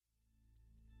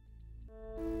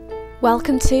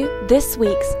Welcome to this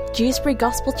week's Dewsbury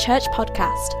Gospel Church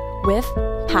podcast with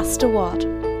Pastor Ward.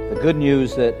 The good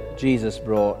news that Jesus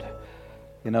brought,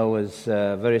 was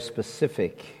very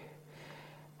specific.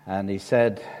 And he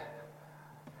said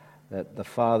that the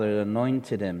Father had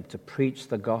anointed him to preach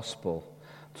the gospel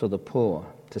to the poor,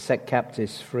 to set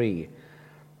captives free,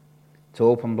 to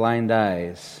open blind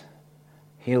eyes,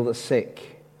 heal the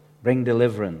sick, bring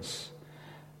deliverance.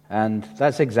 And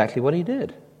that's exactly what he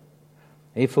did.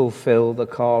 He fulfilled the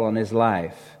call on his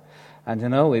life.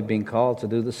 And we've been called to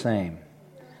do the same.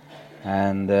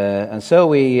 And so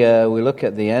we look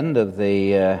at the end of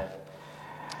the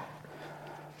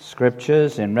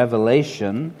scriptures in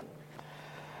Revelation.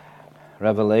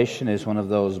 Revelation is one of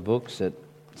those books that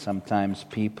sometimes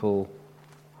people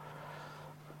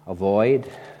avoid.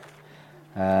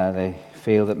 They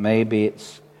feel that maybe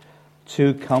it's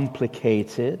too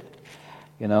complicated,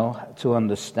 to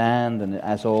understand, and it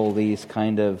has all these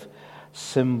kind of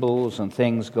symbols and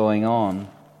things going on.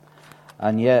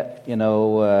 And yet,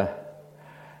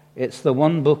 it's the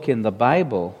one book in the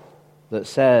Bible that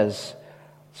says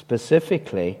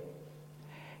specifically,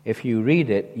 if you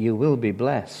read it, you will be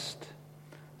blessed.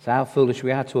 So how foolish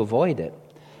we are to avoid it.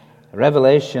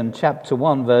 Revelation chapter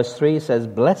 1 verse 3 says,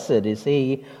 "Blessed is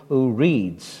he who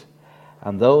reads,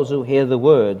 and those who hear the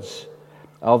words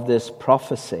of this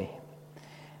prophecy."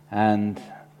 And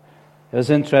it was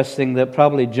interesting that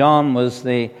probably John was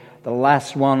the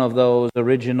last one of those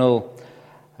original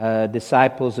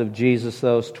disciples of Jesus,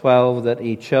 those 12 that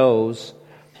he chose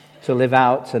to live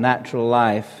out a natural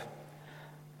life.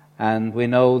 And we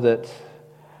know that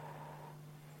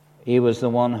he was the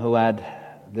one who had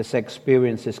this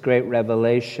experience, this great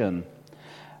revelation.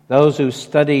 Those who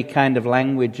study kind of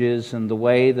languages and the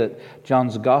way that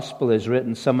John's gospel is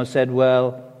written, some have said,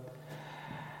 well,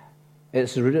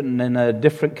 it's written in a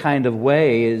different kind of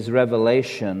way, is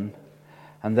Revelation,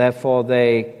 and therefore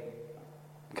they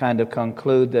kind of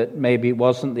conclude that maybe it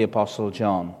wasn't the Apostle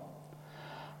John.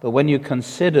 But when you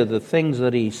consider the things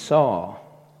that he saw,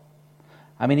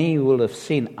 he will have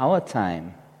seen our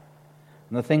time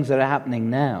and the things that are happening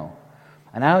now.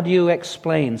 And how do you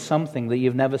explain something that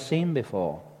you've never seen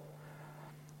before?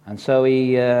 And so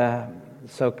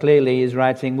so clearly his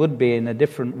writing would be in a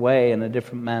different way, in a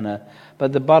different manner.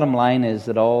 But the bottom line is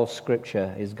that all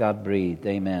Scripture is God-breathed.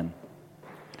 Amen.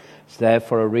 It's there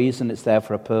for a reason, it's there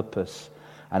for a purpose.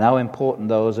 And how important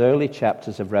those early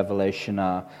chapters of Revelation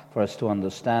are for us to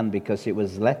understand, because it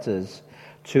was letters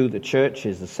to the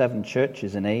churches, the 7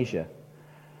 churches in Asia.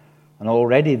 And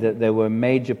already that there were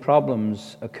major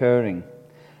problems occurring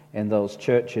in those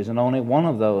churches, and only one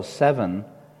of those 7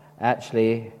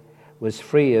 actually was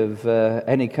free of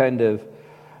any kind of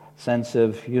sense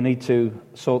of, you need to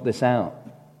sort this out.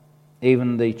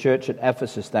 Even the church at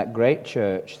Ephesus, that great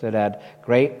church that had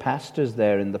great pastors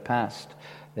there in the past,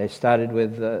 they started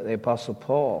with the Apostle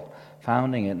Paul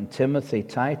founding it, and Timothy,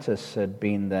 Titus had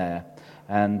been there,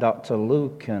 and Dr.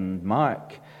 Luke and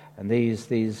Mark, and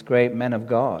these great men of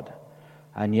God.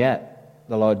 And yet,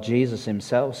 the Lord Jesus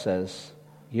himself says,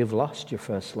 you've lost your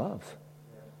first love.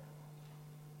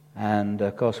 And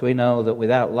of course we know that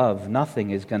without love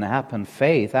nothing is going to happen.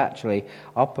 Faith actually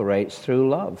operates through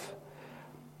love.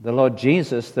 The Lord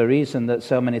Jesus, the reason that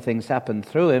so many things happened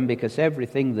through him, because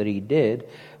everything that he did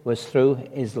was through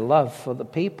his love for the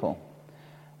people.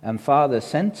 And Father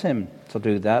sent him to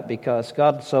do that because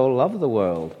God so loved the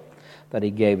world that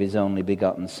he gave his only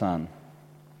begotten Son.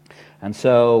 And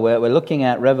so we're looking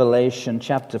at Revelation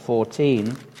chapter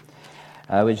 14,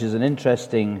 which is an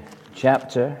interesting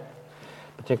chapter,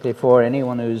 particularly for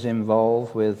anyone who's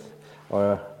involved with,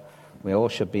 or we all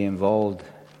should be involved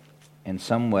in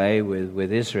some way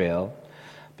with Israel,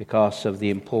 because of the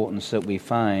importance that we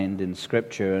find in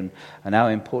Scripture and how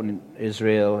important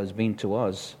Israel has been to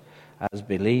us as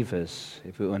believers.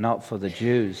 If it were not for the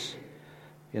Jews,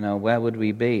 where would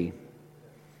we be?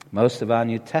 Most of our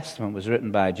New Testament was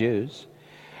written by Jews.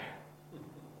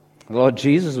 The Lord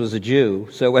Jesus was a Jew,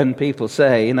 so when people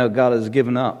say, God has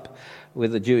given up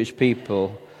with the Jewish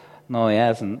people, no, he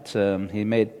hasn't. He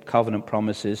made covenant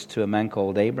promises to a man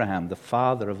called Abraham, the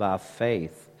father of our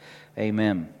faith.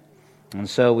 Amen. And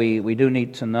so we do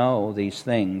need to know these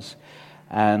things.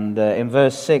 And in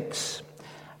verse 6,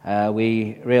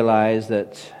 we realize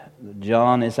that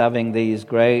John is having these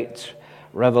great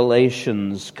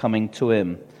revelations coming to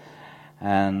him.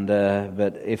 And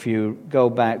but if you go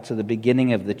back to the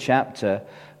beginning of the chapter,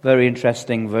 very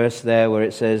interesting verse there where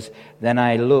it says, "Then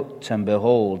I looked, and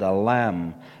behold, a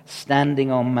lamb standing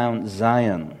on Mount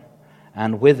Zion,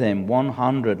 and with him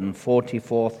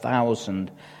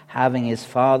 144,000, having his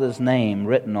Father's name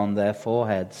written on their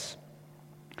foreheads."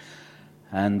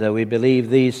 And we believe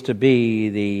these to be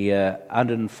the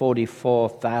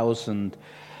 144,000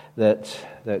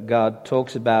 that God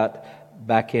talks about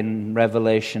back in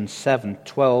Revelation 7,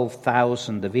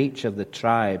 12,000 of each of the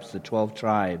tribes, the 12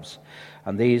 tribes.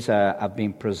 And these have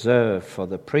been preserved for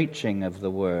the preaching of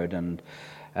the word. And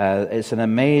it's an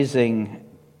amazing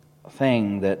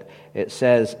thing that it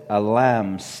says a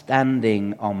lamb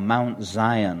standing on Mount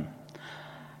Zion.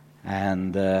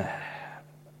 And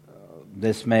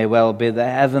this may well be the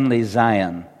heavenly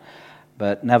Zion.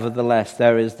 But nevertheless,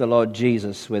 there is the Lord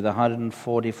Jesus with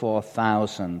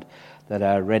 144,000 that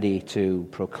are ready to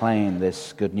proclaim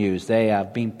this good news. They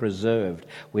have been preserved.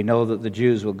 We know that the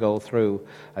Jews will go through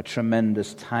a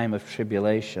tremendous time of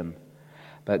tribulation.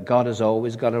 But God has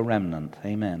always got a remnant.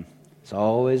 Amen. He's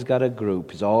always got a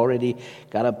group. He's already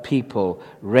got a people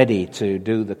ready to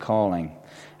do the calling.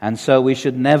 And so we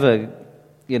should never,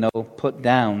 put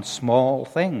down small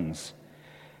things.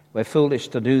 We're foolish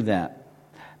to do that.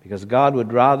 Because God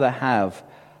would rather have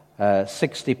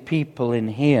 60 people in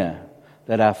here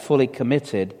that are fully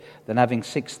committed than having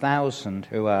 6,000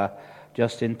 who are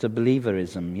just into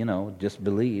believerism, just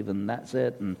believe and that's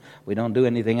it, and we don't do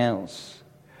anything else.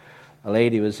 A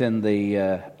lady was in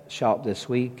the shop this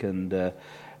week, and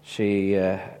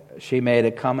she made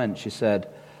a comment. She said,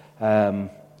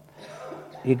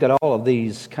 you've got all of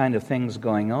these kind of things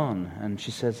going on, and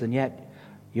she says, and yet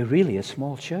you're really a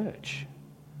small church.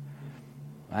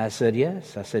 I said,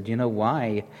 yes. I said, you know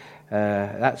why?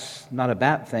 That's not a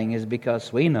bad thing, is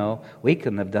because we know we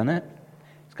couldn't have done it.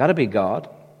 It's got to be God.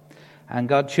 And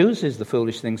God chooses the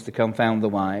foolish things to confound the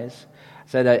wise. I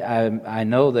said, I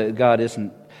know that God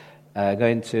isn't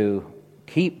going to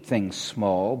keep things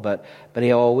small, but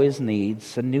He always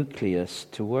needs a nucleus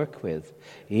to work with.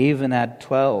 He even had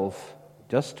 12,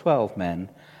 just 12 men,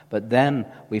 but then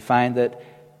we find that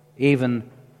even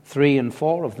 3 and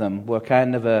 4 of them were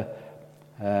kind of a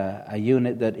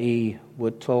unit that He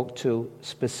would talk to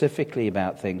specifically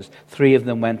about things. 3 of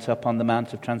them went up on the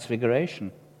Mount of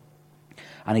Transfiguration.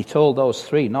 And He told those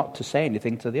 3 not to say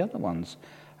anything to the other ones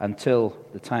until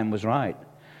the time was right.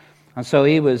 And so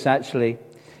He was actually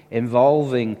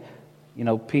involving,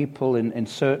 people in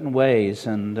certain ways.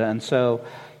 And so,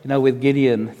 with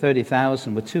Gideon,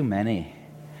 30,000 were too many.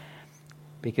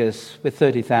 Because with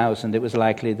 30,000, it was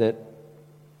likely that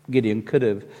Gideon could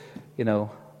have,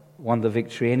 won the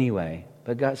victory anyway.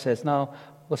 But God says, no,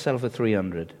 we'll settle for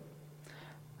 300.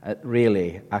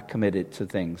 Really are committed to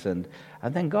things. And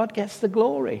then God gets the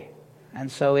glory.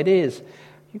 And so it is.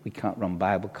 We can't run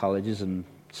Bible colleges and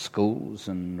schools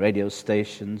and radio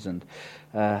stations and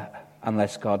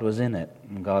unless God was in it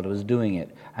and God was doing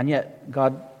it. And yet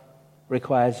God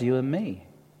requires you and me.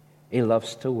 He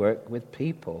loves to work with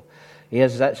people. He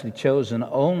has actually chosen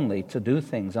only to do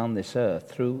things on this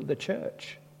earth through the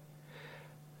church.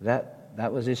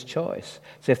 That was His choice.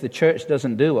 So if the church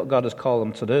doesn't do what God has called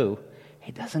them to do,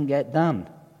 it doesn't get done.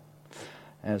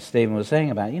 As Stephen was saying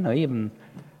about, even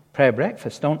prayer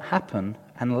breakfasts don't happen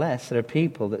unless there are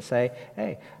people that say,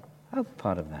 hey, I'm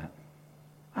part of that.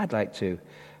 I'd like to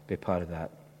be part of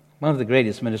that. One of the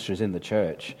greatest ministries in the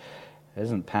church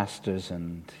isn't pastors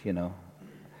and,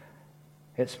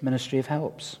 it's ministry of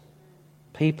helps.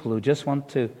 People who just want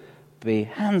to be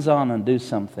hands-on and do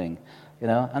something,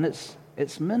 and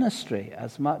it's ministry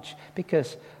as much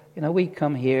because, we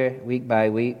come here week by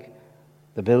week,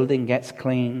 the building gets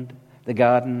cleaned, the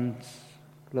gardens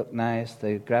look nice,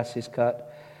 the grass is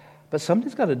cut, but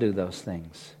somebody's got to do those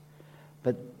things.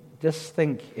 But just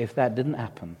think if that didn't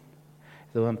happen,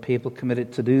 if there weren't people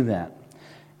committed to do that.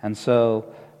 And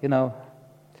so,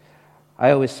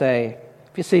 I always say,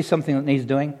 if you see something that needs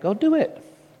doing, go do it.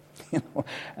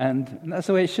 And that's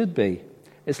the way it should be.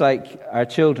 It's like our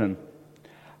children.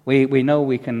 We know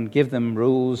we can give them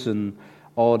rules and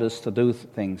orders to do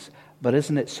things, but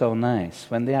isn't it so nice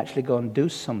when they actually go and do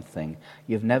something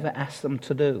you've never asked them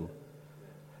to do?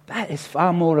 That is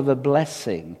far more of a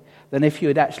blessing than if you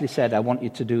had actually said, I want you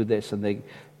to do this, and they,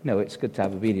 it's good to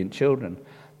have obedient children,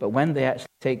 but when they actually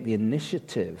take the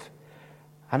initiative,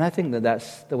 and I think that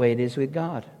that's the way it is with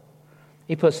God.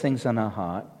 He puts things on our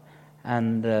heart,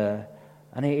 and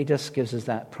He just gives us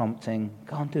that prompting,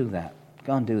 go and do that,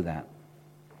 go and do that.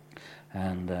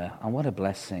 And what a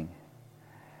blessing.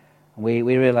 We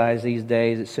realize these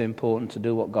days it's so important to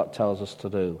do what God tells us to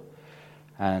do.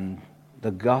 And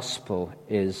the gospel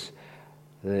is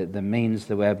the means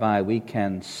whereby we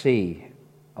can see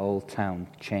Old Town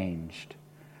changed.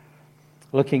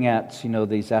 Looking at,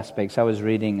 these aspects, I was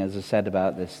reading, as I said,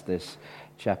 about this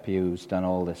chap who's done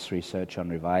all this research on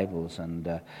revivals,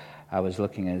 and I was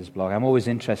looking at his blog. I'm always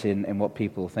interested in what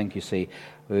people think, you see.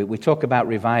 We talk about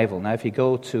revival. Now, if you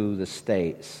go to the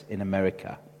States, in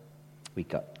America, we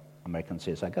got Americans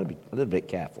here, so I've got to be a little bit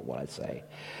careful what I say.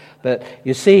 But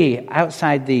you see,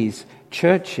 outside these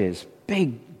churches,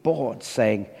 big boards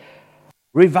saying,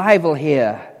 revival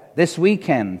here this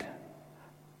weekend.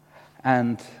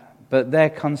 But their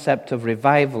concept of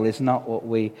revival is not what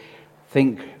we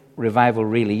think revival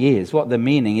really is. What they're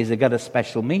meaning is they've got a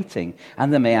special meeting,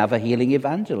 and they may have a healing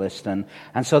evangelist, and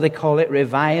so they call it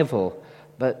revival.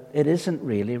 But it isn't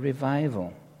really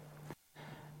revival.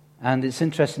 And it's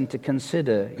interesting to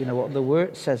consider, what the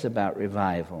Word says about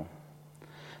revival.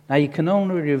 Now, you can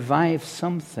only revive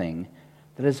something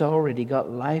that has already got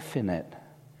life in it.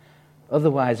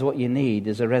 Otherwise, what you need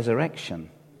is a resurrection.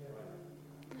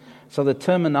 So the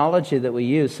terminology that we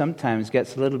use sometimes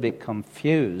gets a little bit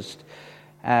confused,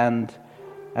 and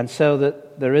so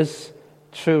that there is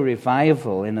true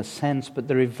revival in a sense, but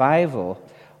the revival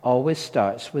always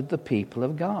starts with the people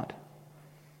of God.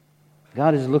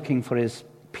 God is looking for His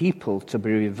people to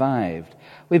be revived.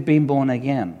 We've been born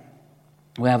again.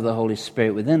 We have the Holy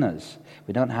Spirit within us.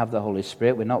 We don't have the Holy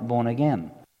Spirit, we're not born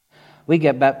again. We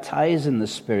get baptized in the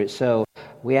Spirit, so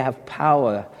we have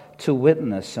power to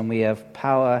witness, and we have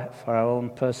power for our own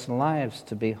personal lives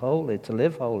to be holy, to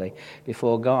live holy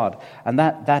before God. And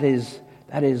that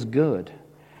is good.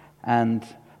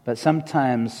 But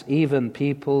sometimes even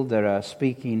people that are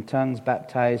speaking in tongues,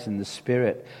 baptized in the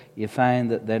Spirit, you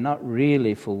find that they're not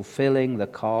really fulfilling the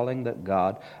calling that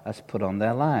God has put on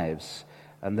their lives.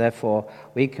 And therefore,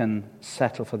 we can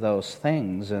settle for those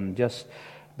things and just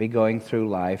be going through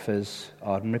life as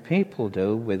ordinary people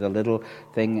do, with a little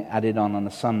thing added on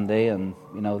a Sunday, and,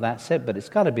 that's it. But it's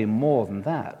got to be more than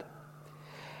that.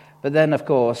 But then, of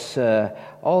course,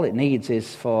 all it needs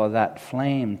is for that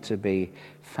flame to be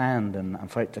fanned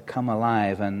and for it to come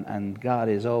alive. And God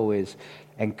is always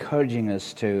encouraging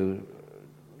us to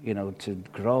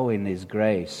grow in His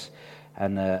grace.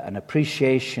 And an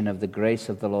appreciation of the grace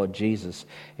of the Lord Jesus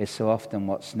is so often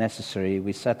what's necessary.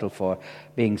 We settle for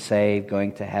being saved,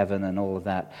 going to heaven and all of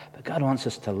that. But God wants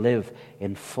us to live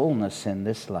in fullness in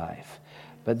this life.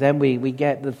 But then we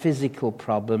get the physical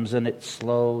problems, and it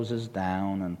slows us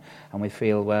down, and we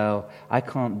feel, well, I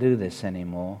can't do this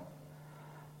anymore.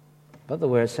 But the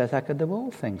Word says I can do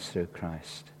all things through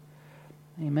Christ.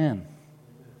 Amen.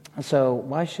 And so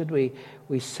why should we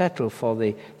settle for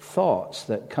the thoughts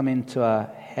that come into our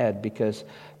head? Because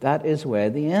that is where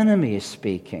the enemy is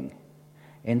speaking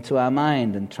into our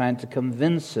mind and trying to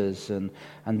convince us. And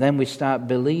then we start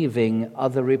believing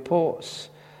other reports.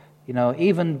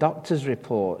 Even doctors'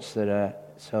 reports that are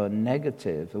so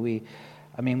negative. We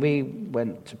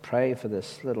went to pray for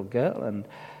this little girl, and,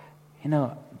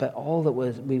 but all that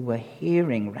we were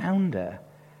hearing round her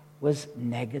was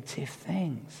negative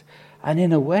things. And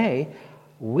in a way,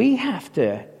 we have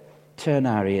to turn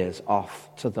our ears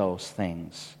off to those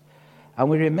things. And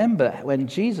we remember when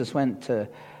Jesus went to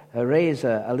raise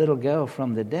a little girl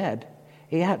from the dead,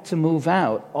 He had to move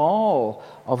out all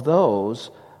of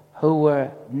those who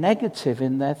were negative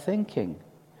in their thinking,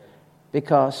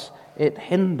 because it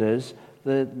hinders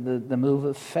the move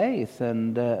of faith.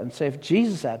 And so if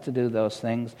Jesus had to do those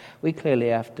things, we clearly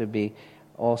have to be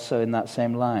also in that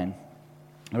same line.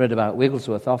 I read about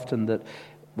Wigglesworth often that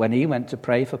when he went to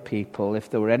pray for people, if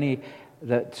there were any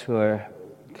that were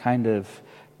kind of,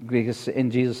 because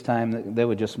in Jesus' time they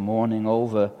were just mourning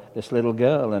over this little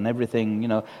girl and everything,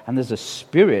 and there's a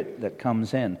spirit that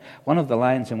comes in. One of the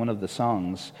lines in one of the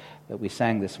songs that we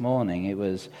sang this morning, it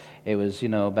was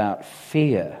about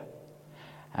fear.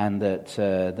 And that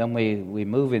then we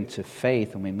move into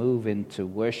faith, and we move into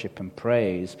worship and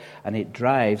praise, and it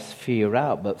drives fear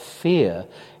out. But fear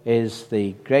is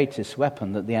the greatest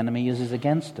weapon that the enemy uses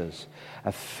against us.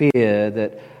 A fear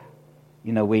that,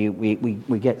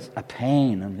 we get a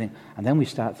pain, and then we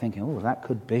start thinking, oh, that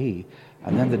could be.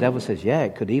 And then the devil says, yeah,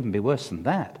 it could even be worse than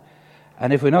that.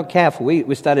 And if we're not careful,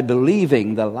 we started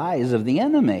believing the lies of the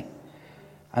enemy.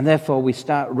 And therefore we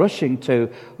start rushing to,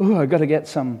 I've got to get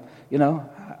some,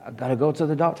 I've got to go to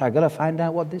the doctor. I've got to find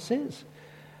out what this is.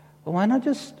 Well, why not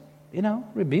just,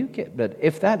 rebuke it? But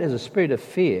if that is a spirit of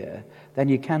fear, then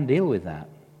you can deal with that.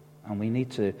 And we need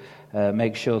to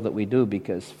make sure that we do,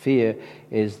 because fear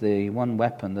is the one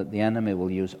weapon that the enemy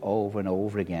will use over and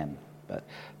over again. But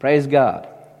praise God,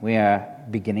 we are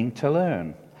beginning to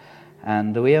learn.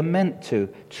 And we are meant to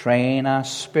train our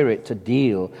spirit to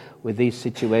deal with these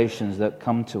situations that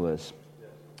come to us.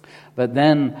 But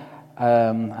then,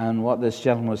 and what this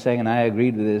gentleman was saying, and I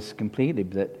agreed with this completely,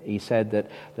 that he said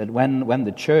that when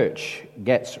the church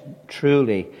gets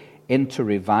truly into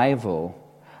revival,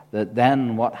 that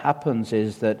then what happens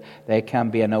is that there can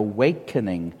be an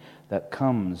awakening that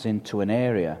comes into an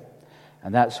area.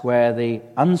 And that's where the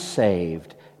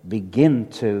unsaved begin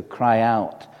to cry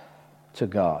out to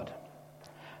God.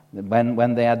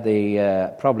 When they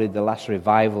had probably the last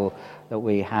revival that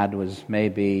we had was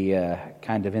maybe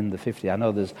kind of in the 50s. I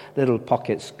know there's little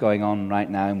pockets going on right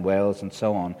now in Wales and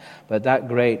so on. But that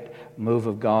great move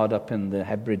of God up in the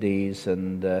Hebrides,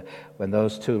 and when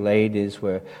those two ladies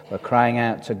were crying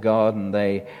out to God, and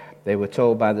they were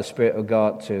told by the Spirit of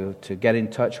God to get in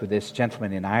touch with this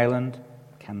gentleman in Ireland.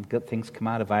 Can good things come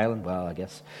out of Ireland? Well, I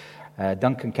guess.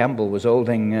 Duncan Campbell was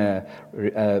holding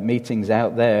meetings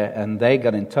out there, and they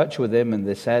got in touch with him, and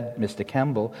they said, Mr.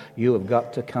 Campbell, you have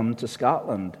got to come to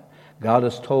Scotland. God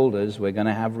has told us we're going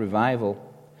to have revival.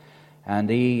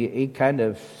 And he kind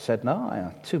of said, no,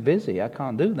 I'm too busy, I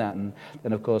can't do that. And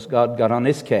then, of course, God got on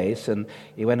his case, and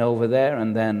he went over there,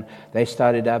 and then they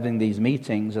started having these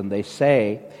meetings, and they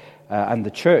say, and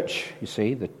the church, you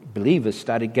see, the believers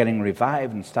started getting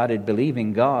revived and started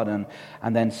believing God.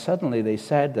 And then suddenly they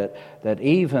said that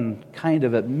even kind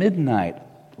of at midnight,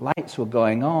 lights were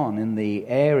going on in the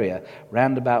area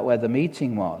round about where the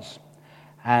meeting was.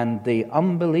 And the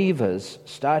unbelievers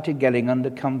started getting under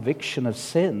conviction of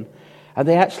sin. And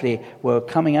they actually were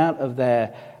coming out of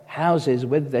their houses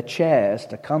with their chairs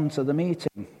to come to the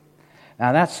meeting.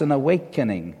 Now that's an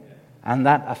awakening, and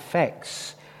that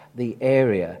affects the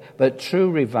area. But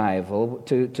true revival,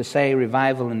 to say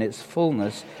revival in its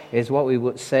fullness, is what we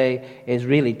would say is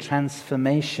really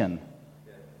transformation.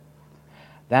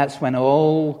 That's when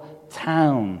all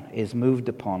town is moved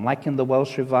upon. Like in the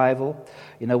Welsh revival,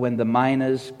 when the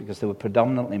miners, because there were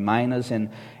predominantly miners in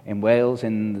Wales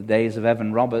in the days of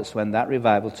Evan Roberts, when that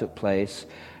revival took place,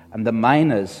 and the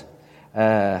miners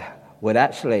would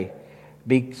actually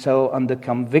be so under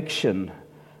conviction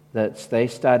that they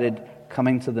started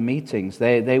coming to the meetings.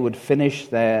 They would finish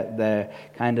their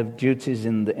kind of duties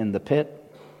in the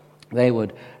pit. They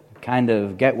would kind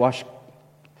of get washed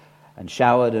and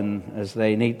showered and as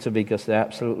they need to, because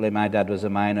my dad was a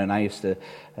miner, and I used to,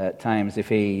 at times, if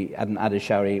he hadn't had a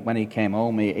shower, when he came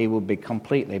home, he would be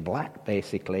completely black,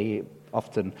 basically.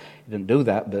 Often he didn't do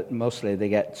that, but mostly they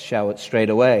get showered straight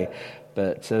away.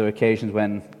 But there were occasions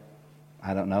when,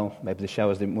 I don't know, maybe the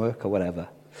showers didn't work or whatever.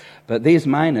 But these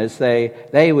miners,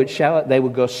 they would shower, they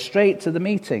would go straight to the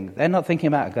meeting. They're not thinking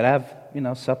about, could I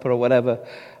have, supper or whatever.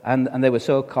 And they were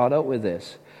so caught up with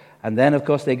this. And then, of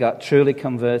course, they got truly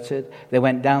converted. They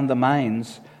went down the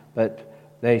mines, but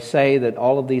they say that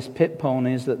all of these pit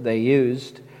ponies that they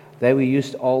were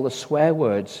used all the swear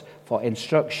words for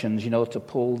instructions, to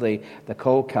pull the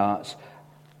coal carts.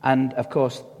 And, of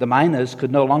course, the miners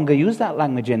could no longer use that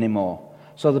language anymore.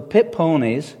 So the pit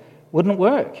ponies wouldn't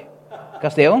work,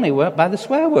 because they only work by the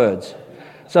swear words.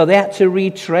 So they had to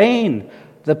retrain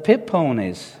the pit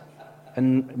ponies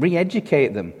and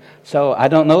re-educate them. So I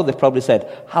don't know, they probably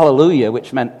said hallelujah,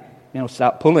 which meant,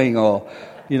 start pulling, or,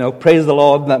 praise the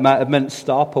Lord, that might have meant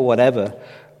stop or whatever.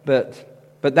 But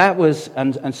that was,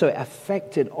 and so it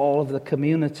affected all of the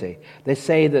community. They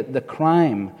say that the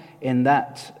crime in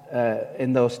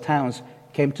those towns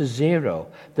came to zero.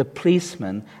 The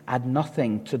policemen had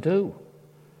nothing to do.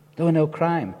 There were no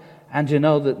crime. And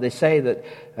that they say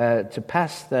that to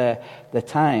pass the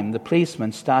time, the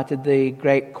policemen started the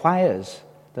great choirs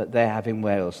that they have in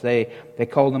Wales. They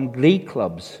call them glee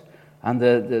clubs. And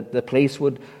the police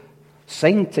would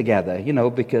sing together,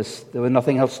 because there was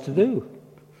nothing else to do.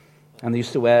 And they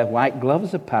used to wear white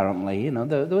gloves, apparently.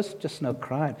 There was just no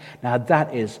crime. Now,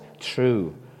 that is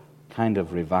true kind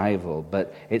of revival.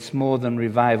 But it's more than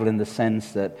revival in the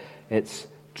sense that it's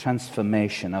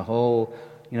transformation. A whole...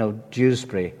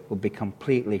 Dewsbury will be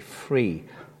completely free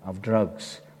of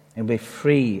drugs. It'll be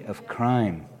free of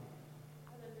crime.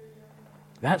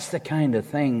 That's the kind of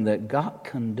thing that God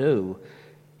can do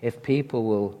if people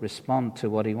will respond to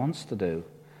what He wants to do.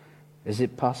 Is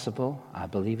it possible? I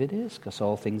believe it is, because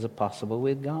all things are possible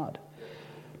with God.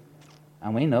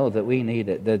 And we know that we need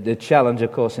it. The challenge,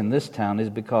 of course, in this town is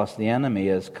because the enemy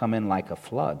has come in like a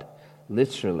flood,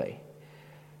 literally.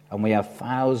 And we have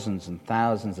thousands and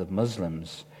thousands of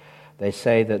Muslims. They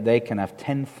say that they can have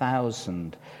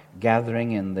 10,000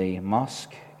 gathering in the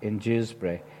mosque in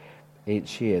Dewsbury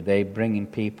each year. They bring in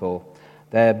people.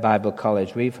 Their Bible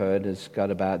college, we've heard, has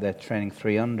got about, they're training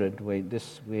 300.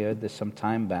 We heard this some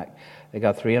time back. They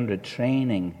got 300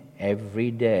 training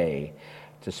every day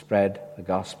to spread the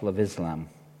gospel of Islam.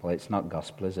 Well, it's not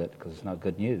gospel, is it? Because it's not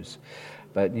good news.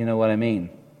 But you know what I mean.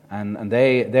 And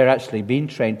they're actually being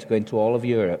trained to go into all of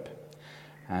Europe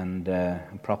and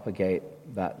propagate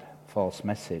that false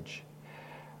message.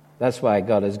 That's why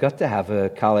God has got to have a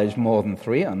college more than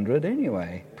 300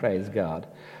 anyway, praise God.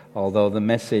 Although the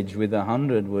message with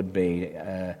 100 would be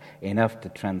enough to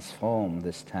transform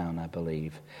this town, I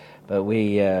believe. But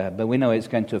we know it's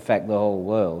going to affect the whole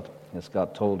world, as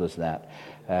God told us that.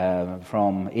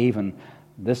 From even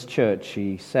this church,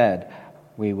 He said,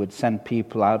 we would send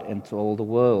people out into all the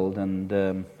world.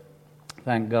 And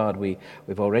thank God we've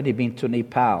already been to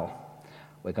Nepal.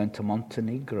 We're going to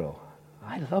Montenegro.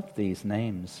 I love these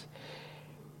names.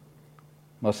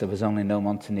 Most of us only know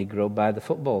Montenegro by the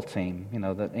football team,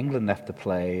 that England have to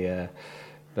play.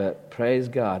 But praise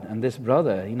God. And this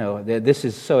brother, this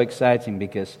is so exciting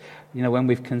because, when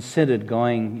we've considered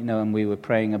going, and we were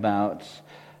praying about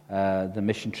the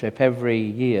mission trip every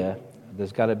year,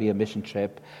 there's got to be a mission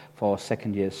trip for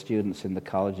second-year students in the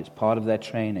college. It's part of their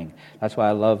training. That's why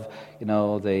I love, the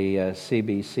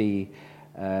CBC,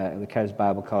 the Charis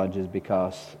Bible Colleges,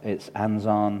 because it's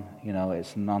hands-on.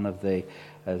 It's none of the,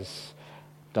 as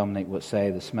Dominic would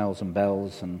say, the smells and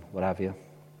bells and what have you.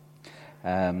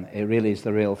 It really is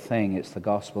the real thing. It's the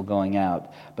gospel going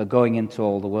out, but going into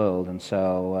all the world. And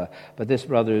so, but this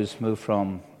brother who's moved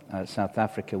from South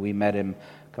Africa, we met him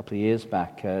a couple of years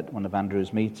back at one of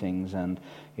Andrew's meetings, and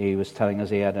he was telling us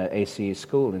he had an ACE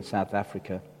school in South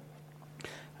Africa.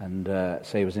 And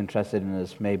so he was interested in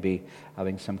us maybe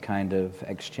having some kind of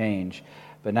exchange.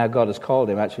 But now God has called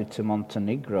him actually to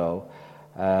Montenegro.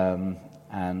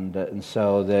 And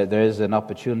so there is an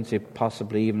opportunity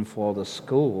possibly even for the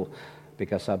school,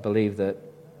 because I believe that,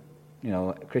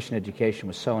 Christian education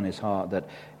was so in his heart that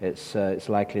it's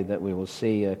likely that we will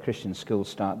see a Christian school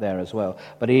start there as well.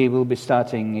 But he's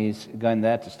going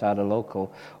there to start a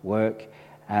local work.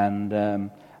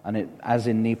 And as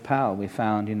in Nepal, we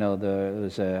found, there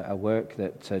was a work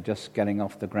that just getting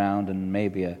off the ground, and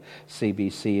maybe a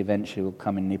CBC eventually will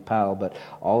come in Nepal, but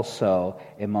also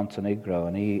in Montenegro,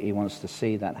 and he wants to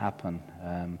see that happen.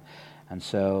 And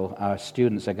so our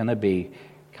students are going to be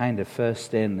kind of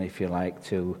first in, if you like,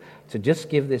 to just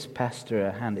give this pastor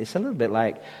a hand. It's a little bit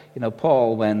like,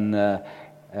 Paul, when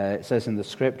it says in the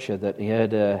scripture that he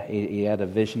had a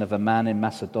vision of a man in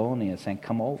Macedonia saying,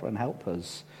 "Come over and help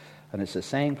us." And it's the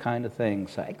same kind of thing.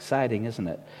 So exciting, isn't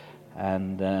it?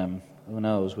 And who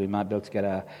knows, we might be able to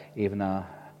get even our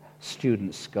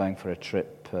students going for a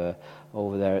trip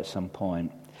over there at some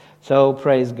point. So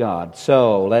praise God.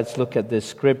 So let's look at this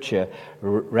scripture.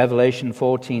 Revelation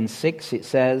 14:6, it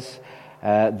says,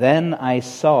 "Then I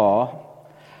saw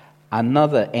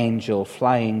another angel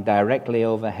flying directly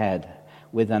overhead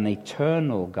with an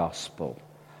eternal gospel."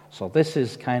 So this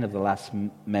is kind of the last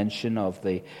mention of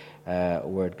the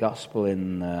word gospel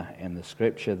in the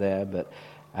scripture there,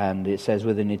 and it says,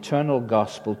 "with an eternal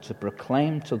gospel to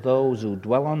proclaim to those who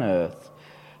dwell on earth,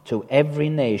 to every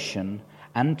nation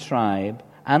and tribe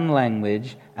and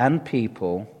language and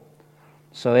people."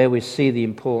 So here we see the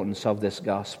importance of this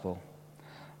gospel,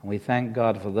 and we thank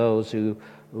God for those who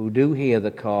do hear the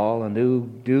call and who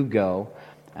do go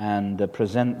and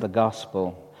present the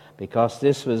gospel, because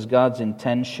this was God's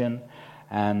intention.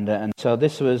 And so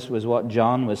this was what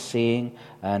John was seeing,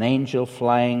 an angel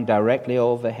flying directly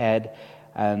overhead,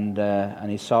 and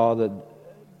he saw that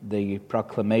the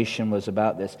proclamation was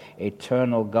about this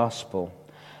eternal gospel,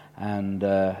 and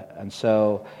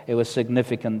so it was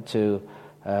significant to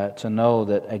know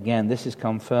that, again, this is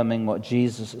confirming what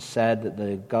Jesus said, that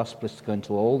the gospel is going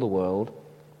to all the world,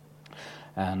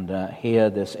 and here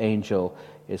this angel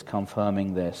is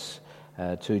confirming this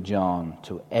to John,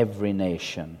 to every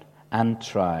nation and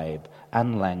tribe,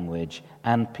 and language,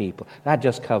 and people. That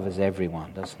just covers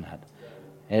everyone, doesn't it?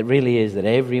 It really is that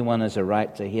everyone has a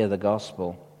right to hear the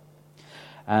gospel.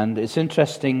 And it's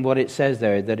interesting what it says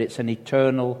there, that it's an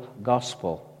eternal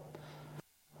gospel.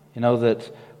 That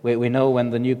we know when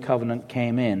the new covenant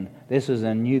came in, this was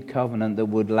a new covenant that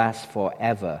would last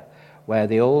forever, where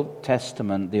the Old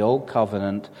Testament, the Old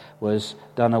Covenant, was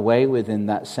done away with, in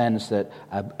that sense that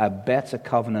a better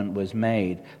covenant was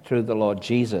made through the Lord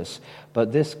Jesus.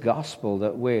 But this gospel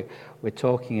that we're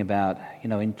talking about,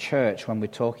 in church, when we're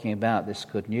talking about this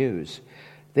good news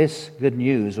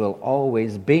will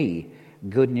always be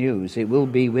good news. It will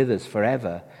be with us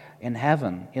forever in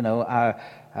heaven. Our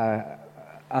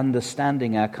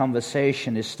understanding, our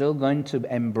conversation is still going to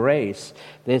embrace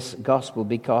this gospel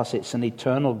because it's an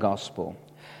eternal gospel.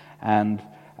 And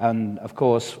of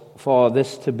course, for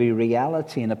this to be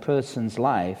reality in a person's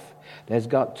life, there's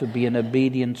got to be an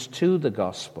obedience to the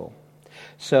gospel.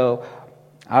 So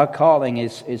our calling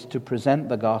is to present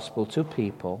the gospel to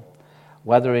people,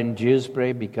 whether in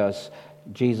Dewsbury, because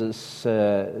Jesus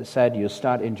said you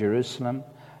start in Jerusalem,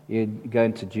 you go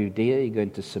into Judea, you go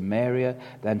into Samaria,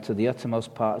 then to the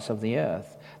uttermost parts of the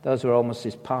earth. Those were almost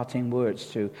his parting words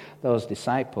to those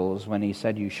disciples when he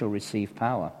said, "You shall receive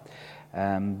power."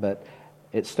 But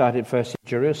it started first in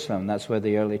Jerusalem. That's where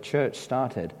the early church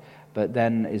started. But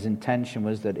then his intention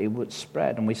was that it would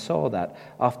spread, and we saw that.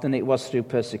 Often it was through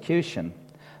persecution.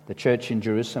 The church in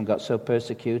Jerusalem got so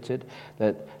persecuted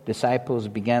that disciples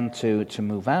began to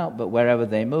move out, but wherever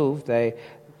they moved,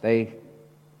 they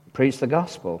preached the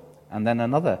gospel. And then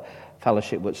another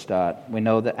fellowship would start. We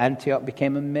know that Antioch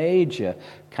became a major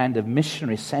kind of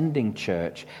missionary sending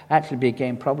church. Actually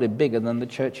became probably bigger than the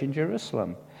church in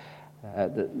Jerusalem.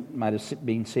 That might have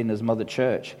been seen as Mother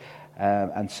Church.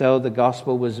 And so the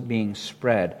gospel was being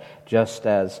spread just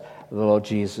as the Lord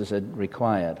Jesus had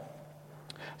required.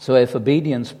 So if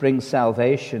obedience brings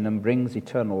salvation and brings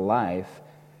eternal life,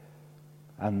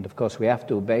 and of course we have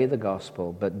to obey the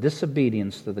gospel, but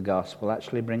disobedience to the gospel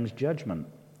actually brings judgment.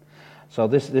 So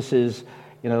this is,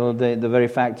 the very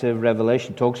fact of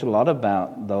Revelation talks a lot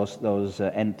about those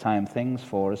end time things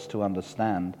for us to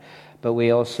understand. But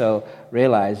we also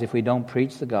realize if we don't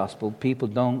preach the gospel, people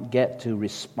don't get to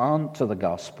respond to the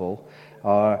gospel,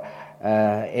 or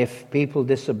if people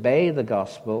disobey the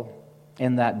gospel,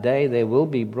 in that day they will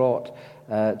be brought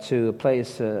to a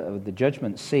place of the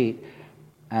judgment seat,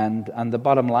 and the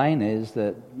bottom line is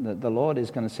that the Lord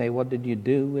is going to say, what did you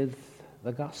do with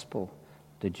the gospel?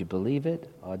 Did you believe it,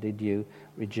 or did you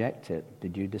reject it?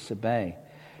 Did you disobey?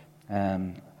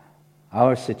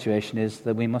 Our situation is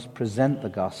that we must present the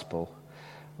gospel.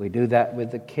 We do that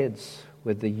with the kids,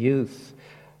 with the youth.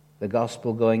 The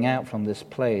gospel going out from this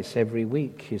place every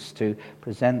week is to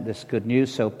present this good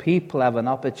news so people have an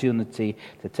opportunity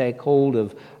to take hold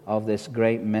of this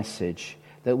great message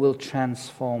that will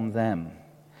transform them.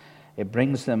 It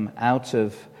brings them out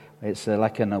of, it's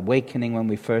like an awakening when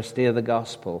we first hear the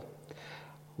gospel.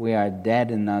 We are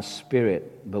dead in our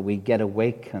spirit, but we get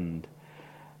awakened.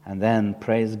 And then,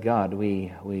 praise God,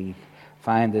 we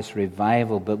find this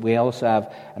revival, but we also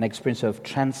have an experience of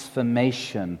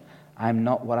transformation. I'm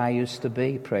not what I used to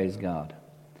be, praise God.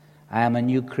 I am a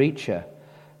new creature.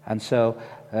 And so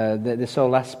this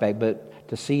whole aspect, but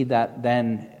to see that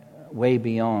then way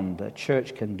beyond, the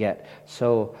church can get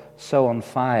so on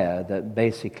fire that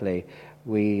basically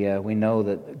we know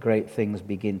that great things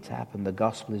begin to happen. The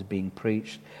gospel is being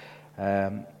preached.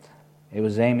 It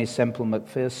was Amy Semple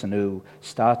McPherson who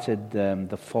started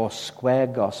the Foursquare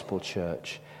Gospel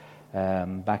Church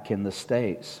back in the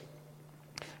States.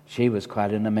 She was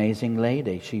quite an amazing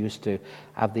lady. She used to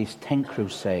have these tent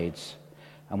crusades.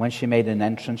 And when she made an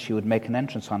entrance, she would make an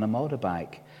entrance on a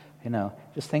motorbike.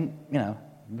 Just think,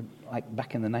 like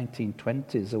back in the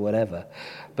 1920s or whatever.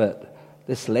 But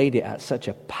this lady had such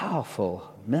a powerful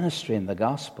ministry in the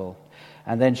gospel.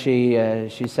 And then she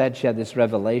said she had this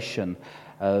revelation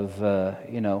of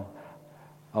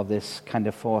this kind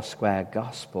of Foursquare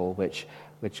gospel, which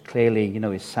clearly,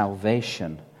 is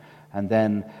salvation. And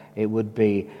then it would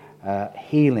be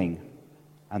healing.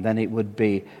 And then it would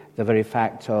be the very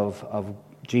fact of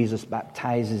Jesus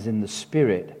baptizes in the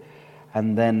Spirit.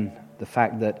 And then the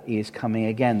fact that he is coming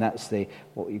again. That's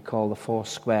what you call the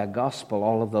Foursquare gospel.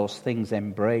 All of those things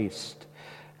embraced.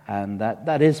 And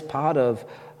that is part of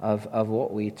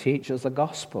what we teach as the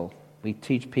gospel. We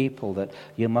teach people that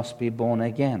you must be born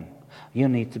again. You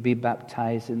need to be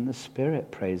baptized in the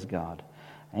Spirit, praise God.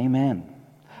 Amen.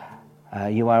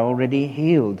 You are already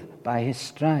healed by his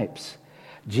stripes.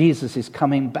 Jesus is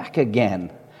coming back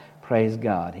again, praise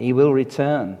God. He will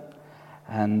return.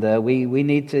 And we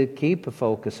need to keep a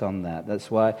focus on that. That's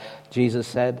why Jesus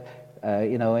said,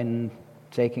 in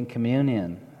taking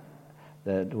communion,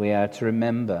 that we are to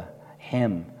remember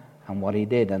him and what he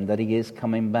did, and that he is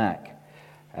coming back.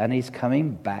 And he's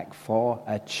coming back for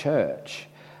a church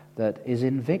that is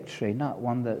in victory, not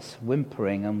one that's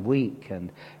whimpering and weak.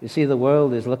 And you see, the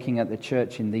world is looking at the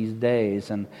church in these days,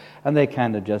 and they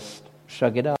kind of just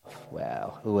shrug it off.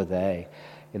 Well, who are they?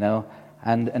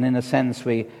 And in a sense,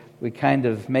 we kind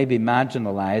of maybe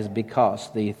marginalized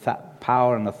because the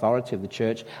power and authority of the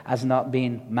church has not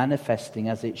been manifesting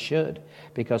as it should,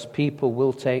 because people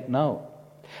will take note.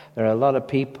 There are a lot of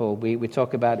people, we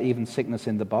talk about even sickness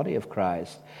in the body of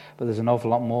Christ, but there's an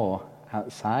awful lot more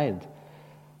outside.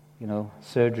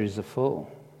 Surgeries are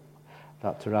full.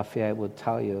 Dr. Raphael would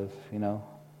tell you of,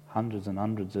 hundreds and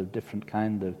hundreds of different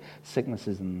kind of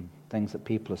sicknesses and things that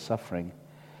people are suffering.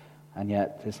 And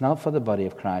yet, it's not for the body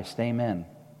of Christ. Amen.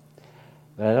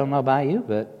 But I don't know about you,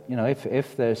 but,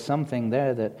 if there's something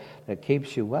there that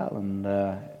keeps you well and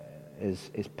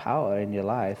is power in your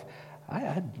life,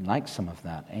 I'd like some of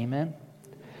that. Amen?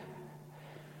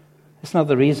 It's not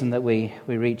the reason that we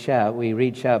reach out. We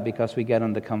reach out because we get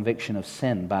under conviction of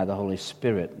sin by the Holy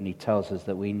Spirit, and he tells us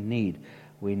that we need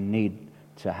we need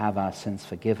to have our sins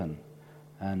forgiven.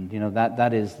 And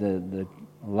that is the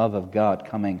love of God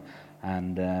coming,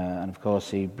 and of course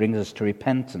He brings us to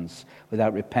repentance.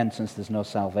 Without repentance, there's no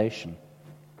salvation.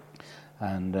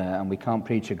 And we can't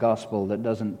preach a gospel that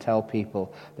doesn't tell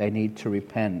people they need to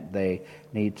repent. They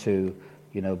need to,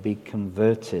 be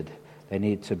converted. They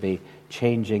need to be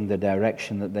changing the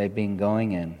direction that they've been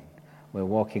going in. We're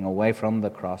walking away from the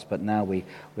cross, but now we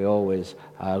always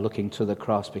are looking to the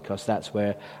cross, because that's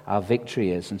where our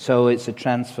victory is. And so it's a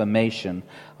transformation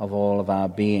of all of our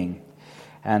being.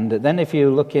 And then if you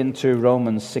look into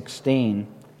Romans 16,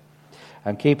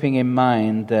 and keeping in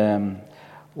mind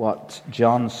what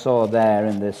John saw there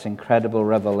in this incredible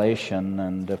revelation,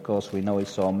 and of course we know he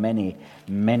saw many,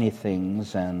 many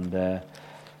things, and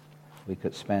we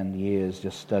could spend years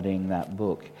just studying that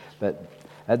book. But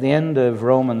at the end of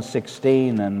Romans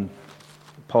 16, and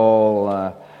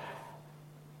Paul,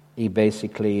 he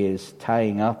basically is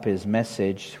tying up his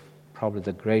message. Probably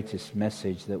the greatest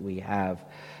message that we have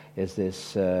is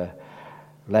this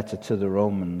letter to the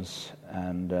Romans,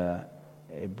 and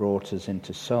it brought us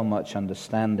into so much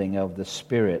understanding of the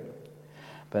Spirit.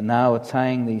 But now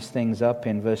tying these things up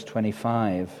in verse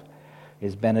 25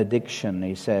 is benediction.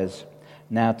 He says,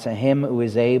 "Now to him who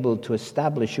is able to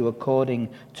establish you according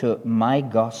to my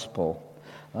gospel."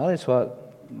 Well, that's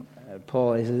what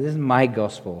Paul is. This is my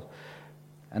gospel,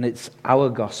 and it's our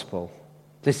gospel.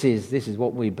 This is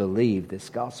what we believe, this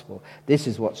gospel. This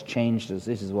is what's changed us.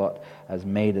 This is what has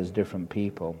made us different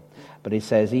people. But he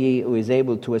says, "He who is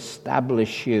able to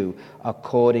establish you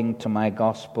according to my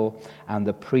gospel and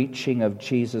the preaching of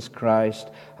Jesus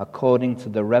Christ, according to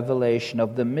the revelation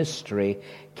of the mystery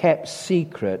kept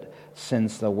secret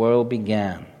since the world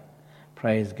began."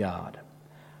 Praise God.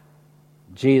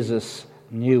 Jesus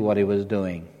knew what he was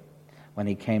doing when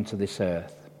he came to this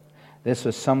earth. This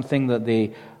was something that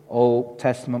the Old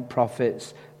Testament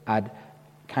prophets had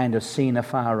kind of seen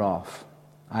afar off.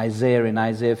 Isaiah, in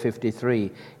Isaiah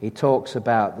 53, he talks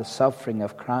about the suffering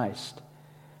of Christ,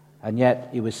 and yet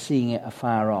he was seeing it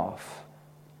afar off.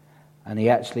 And he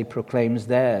actually proclaims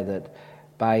there that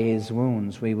by his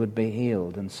wounds we would be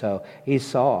healed. And so he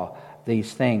saw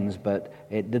these things, but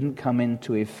it didn't come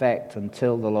into effect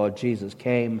until the Lord Jesus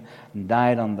came and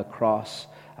died on the cross,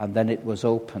 and then it was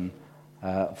open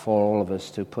for all of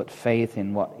us to put faith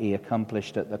in what he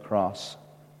accomplished at the cross.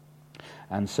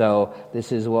 And so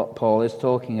this is what Paul is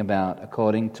talking about,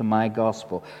 according to my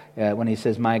gospel. When he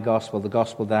says my gospel, the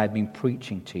gospel that I've been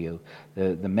preaching to you,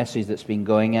 the message that's been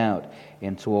going out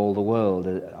into all the world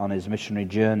on his missionary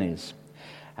journeys.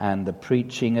 And the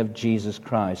preaching of Jesus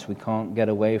Christ, we can't get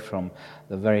away from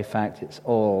the very fact it's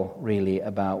all really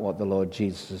about what the Lord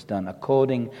Jesus has done,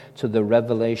 according to the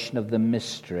revelation of the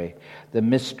mystery. The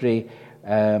mystery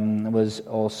was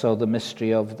also the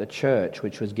mystery of the church,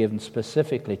 which was given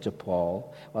specifically to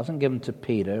Paul. It wasn't given to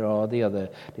Peter or the other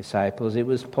disciples. It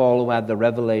was Paul who had the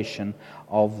revelation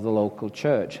of the local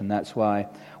church, and that's why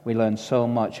we learn so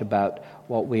much about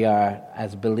what we are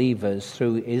as believers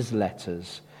through his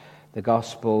letters. The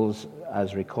Gospels,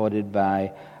 as recorded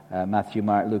by Matthew,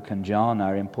 Mark, Luke, and John,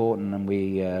 are important, and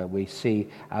we see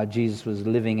how Jesus was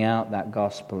living out that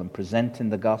gospel and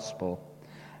presenting the gospel.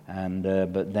 And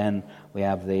but then we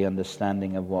have the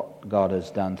understanding of what God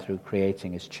has done through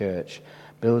creating his church,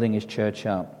 building his church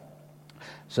up.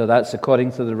 So that's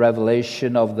according to the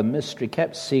revelation of the mystery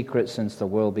kept secret since the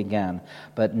world began,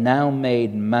 but now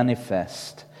made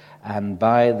manifest, and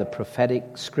by the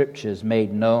prophetic scriptures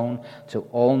made known to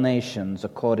all nations,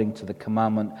 according to the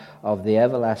commandment of the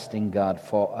everlasting God,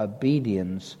 for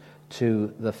obedience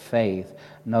to the faith.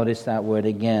 Notice that word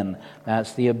again.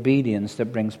 That's the obedience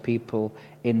that brings people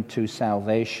into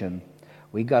salvation.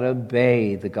 We got to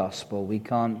obey the gospel. We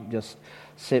can't just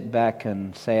sit back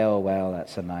and say, "Oh, well,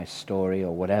 that's a nice story,"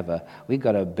 or whatever. We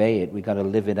got to obey it. We got to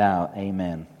live it out.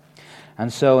 Amen.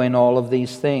 And so in all of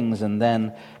these things, and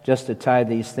then just to tie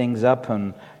these things up,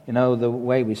 and the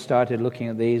way we started looking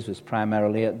at these was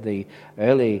primarily at the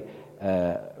early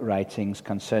writings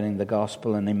concerning the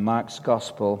gospel. And in Mark's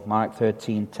gospel, Mark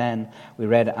 13:10, we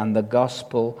read, "And the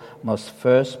gospel must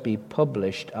first be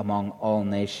published among all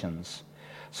nations."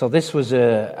 So this was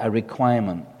a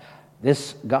requirement.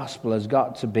 This gospel has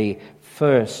got to be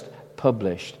first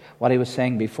published. What he was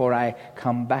saying, before I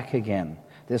come back again,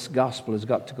 this gospel has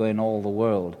got to go in all the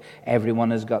world.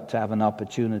 Everyone has got to have an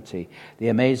opportunity. The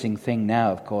amazing thing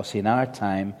now, of course, in our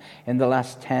time, in the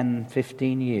last 10,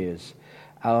 15 years,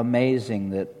 how amazing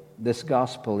that this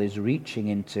gospel is reaching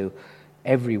into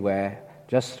everywhere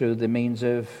just through the means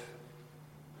of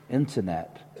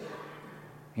internet.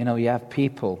 You know, you have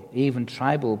people, even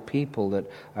tribal people, that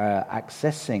are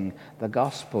accessing the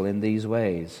gospel in these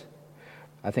ways.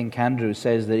 I think Andrew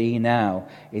says that he now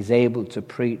is able to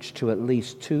preach to at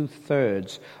least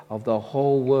 2/3 of the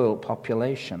whole world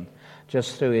population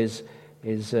just through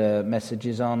his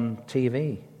messages on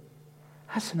TV.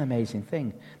 That's an amazing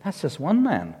thing. That's just one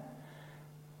man.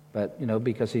 But, you know,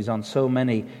 because he's on so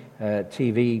many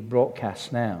TV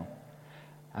broadcasts now.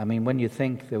 I mean, when you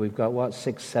think that we've got,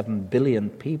 6-7 billion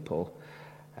people,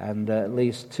 and at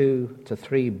least 2 to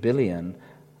 3 billion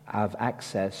have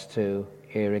access to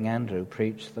hearing Andrew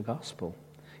preach the gospel.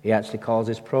 He actually calls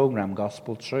his program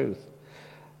Gospel Truth.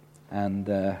 And,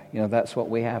 that's what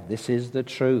we have. This is the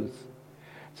truth.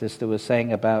 Sister was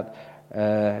saying about,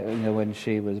 when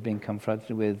she was being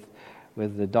confronted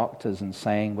with the doctors and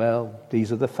saying, well,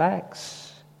 these are the facts.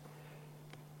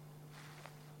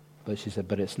 But she said,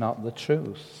 but it's not the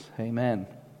truth. Amen.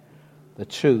 The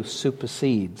truth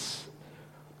supersedes,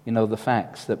 the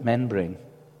facts that men bring,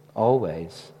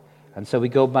 always. And so we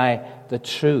go by the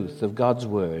truth of God's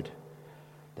word.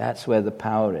 That's where the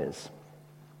power is.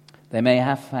 They may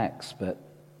have facts, but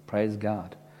praise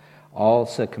God. All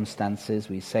circumstances,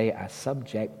 we say, are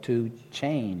subject to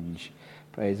change.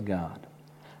 Praise God.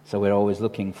 So we're always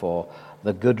looking for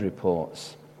the good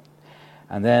reports.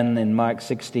 And then in Mark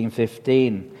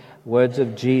 16:15, words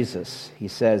of Jesus, he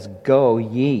says, go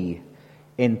ye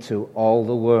into all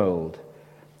the world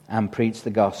and preach the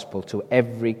gospel to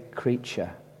every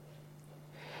creature.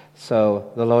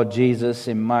 So the Lord Jesus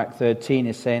in Mark 13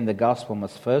 is saying the gospel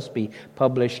must first be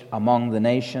published among the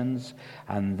nations,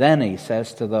 and then he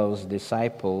says to those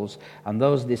disciples, and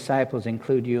those disciples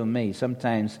include you and me.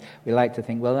 Sometimes we like to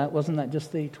think, well, wasn't that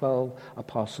just the 12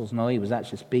 apostles? No, he was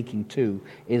actually speaking to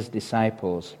his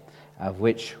disciples, of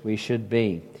which we should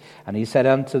be. And he said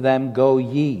unto them, go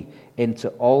ye into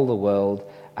all the world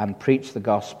and preach the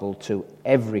gospel to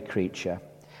every creature.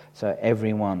 So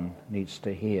everyone needs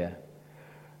to hear.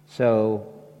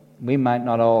 So we might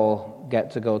not all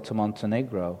get to go to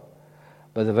Montenegro,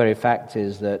 but the very fact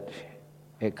is that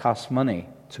it costs money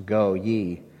to go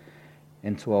ye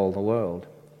into all the world.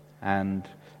 And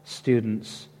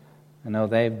students,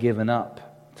 they've given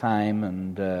up time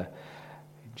and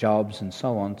jobs and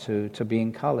so on to be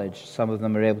in college. Some of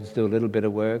them are able to do a little bit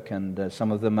of work, and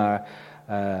some of them are,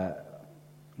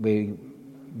 we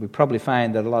probably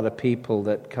find that a lot of people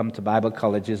that come to Bible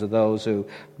colleges are those who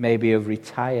maybe have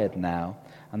retired now,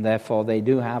 and therefore they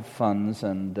do have funds,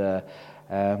 and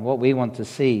what we want to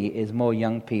see is more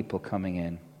young people coming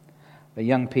in. The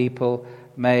young people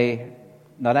may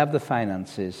not have the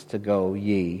finances to go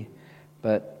ye,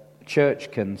 but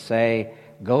church can say,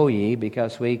 go ye,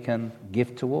 because we can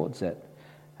give towards it.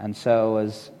 And so,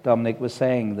 as Dominic was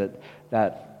saying,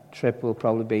 that trip will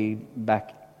probably be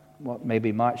back,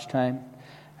 maybe March time,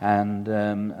 and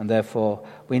therefore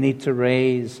we need to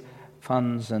raise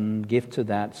funds and give to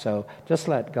that. So just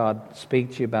let God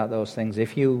speak to you about those things.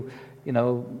 If you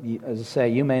as I say,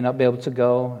 you may not be able to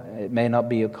go, it may not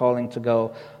be your calling to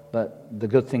go, but the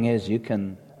good thing is you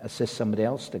can assist somebody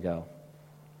else to go.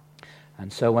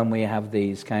 And so when we have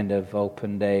these kind of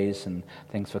open days and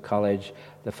things for college,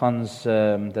 the funds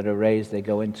that are raised, they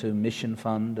go into mission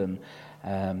fund,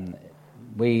 and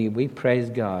we praise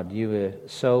God. You were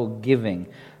so giving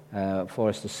for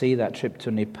us to see that trip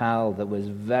to Nepal that was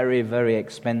very, very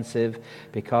expensive,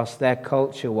 because their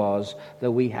culture was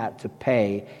that we had to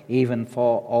pay even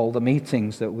for all the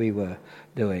meetings that we were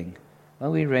doing.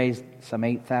 Well, we raised some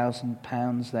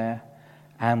 £8,000 there.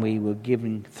 And we were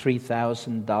giving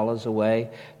 $3,000 away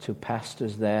to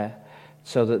pastors there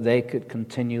so that they could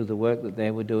continue the work that they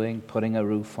were doing, putting a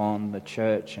roof on the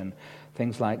church and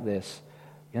things like this.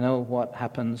 You know what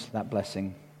happens? That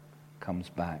blessing comes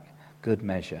back. Good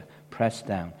measure, pressed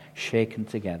down, shaken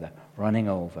together, running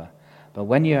over. But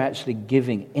when you're actually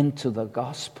giving into the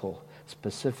gospel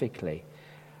specifically,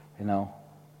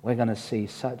 we're going to see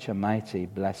such a mighty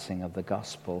blessing of the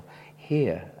gospel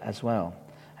here as well.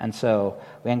 And so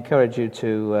we encourage you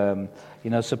to,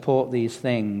 support these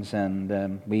things,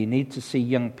 and we need to see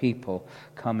young people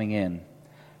coming in.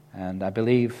 And I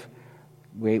believe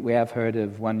we have heard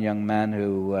of one young man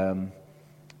who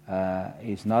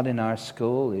he's not in our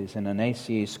school, he's in an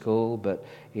ACE school, but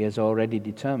he has already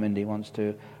determined he wants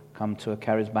to come to a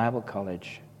Charis Bible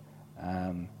College.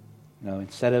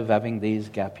 Instead of having these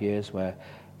gap years where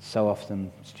so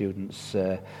often students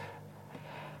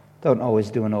don't always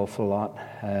do an awful lot,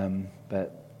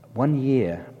 but 1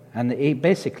 year. And it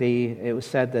was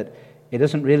said that he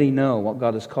doesn't really know what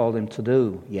God has called him to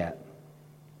do yet.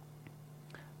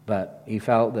 But he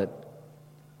felt that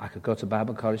I could go to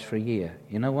Bible college for a year.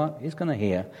 You know what? He's going to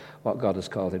hear what God has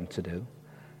called him to do.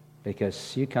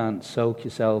 because you can't soak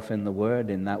yourself in the Word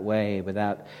in that way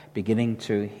without beginning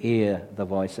to hear the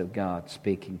voice of God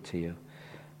speaking to you.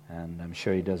 And I'm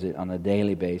sure He does it on a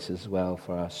daily basis as well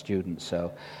for our students.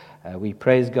 So we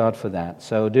praise God for that.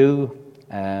 So do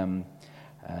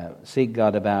seek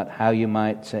God about how you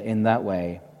might, in that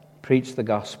way, preach the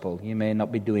gospel. You may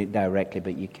not be doing it directly,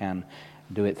 but you can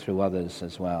do it through others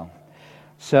as well.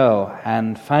 So,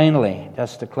 and finally,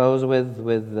 just to close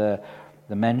with the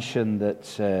mention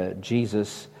that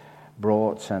Jesus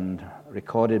brought and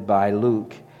recorded by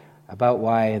Luke about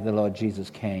why the Lord Jesus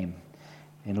came.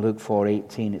 In Luke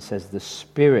 4:18 it says, "The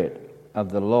Spirit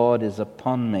of the Lord is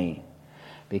upon me,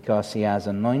 because He has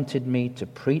anointed me to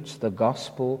preach the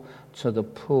gospel to the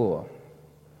poor."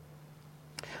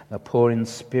 The poor in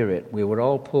spirit. We were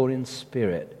all poor in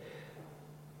spirit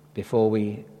before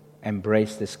we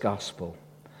embraced this gospel.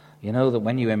 You know that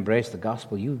when you embraced the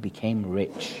gospel, you became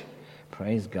rich.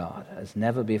 Praise God, as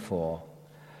never before.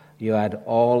 You had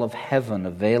all of heaven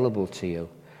available to you.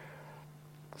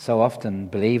 So often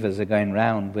believers are going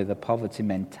around with a poverty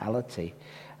mentality,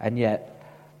 and yet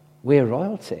we're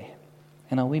royalty.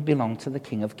 You know, we belong to the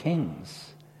King of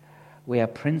Kings. We are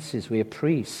princes, we are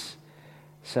priests.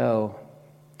 So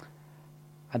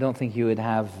I don't think you would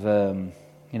have,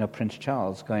 Prince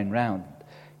Charles going around,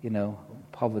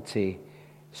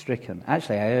 poverty-stricken.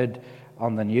 Actually, I heard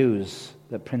on the news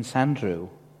that Prince Andrew,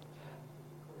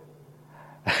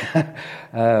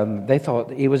 they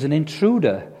thought he was an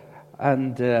intruder.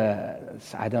 And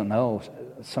I don't know,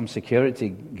 some security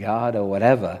guard or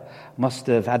whatever must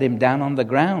have had him down on the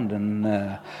ground. And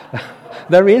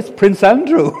there he is, Prince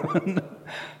Andrew. I'd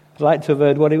like to have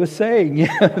heard what he was saying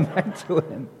back to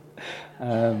him.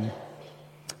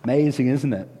 Amazing,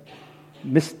 isn't it?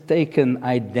 Mistaken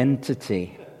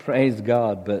identity. Praise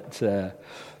God. But the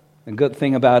good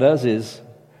thing about us is,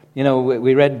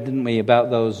 we read, didn't we, about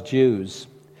those Jews,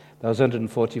 those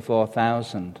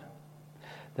 144,000,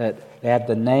 that they had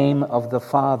the name of the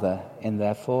Father in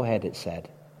their forehead, it said.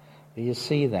 Do you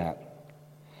see that?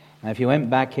 Now, if you went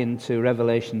back into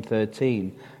Revelation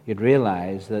 13, you'd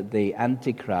realize that the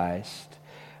Antichrist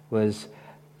was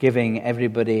giving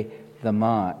everybody the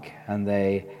mark, and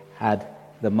they had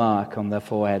the mark on their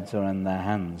foreheads or on their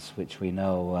hands, which we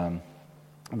know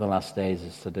the last days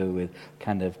is to do with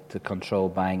kind of to control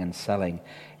buying and selling.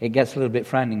 It gets a little bit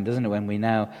frightening, doesn't it, when we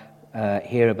now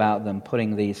hear about them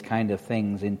putting these kind of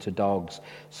things into dogs.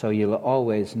 So you'll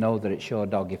always know that it's your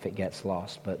dog if it gets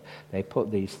lost, but they put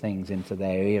these things into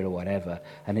their ear or whatever,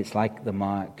 and it's like the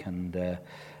mark and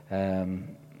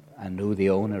who the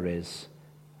owner is.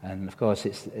 And of course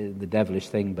it's the devilish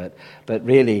thing, but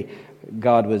really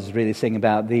God was really saying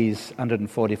about these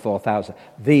 144,000.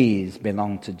 These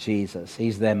belong to Jesus.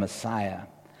 He's their Messiah.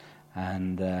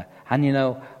 And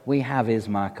we have His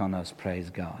mark on us, praise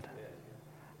God.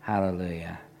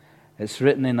 Hallelujah. It's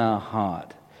written in our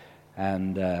heart.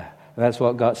 And that's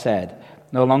what God said.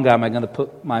 No longer am I going to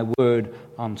put my word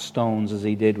on stones as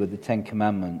He did with the Ten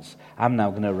Commandments. I'm now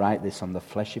going to write this on the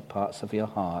fleshy parts of your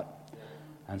heart.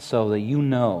 And so that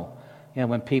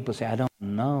when people say, I don't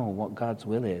know what God's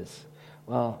will is.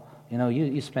 Well,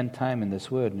 you spend time in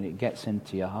this word and it gets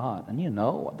into your heart. And you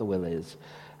know what the will is.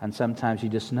 And sometimes you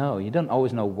just know. You don't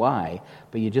always know why,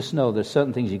 but you just know there's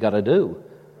certain things you got to do.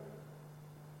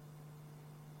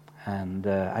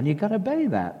 And you got to obey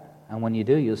that. And when you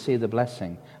do, you'll see the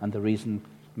blessing. And the reason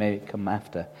may come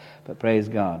after. But praise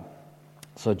God.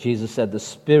 So Jesus said, the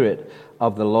Spirit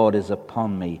of the Lord is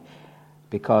upon me,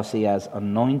 because He has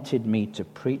anointed me to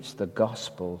preach the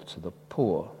gospel to the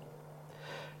poor.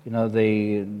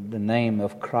 The name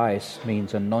of Christ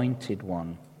means anointed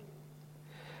one.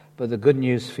 But the good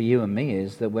news for you and me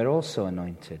is that we're also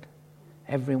anointed.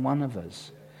 Every one of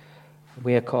us.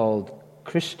 We are called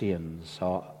Christians,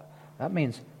 or that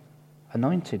means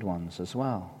anointed ones as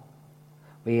well.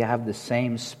 We have the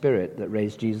same Spirit that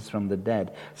raised Jesus from the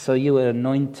dead. So you are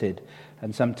anointed.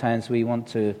 And sometimes we want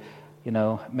to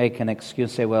make an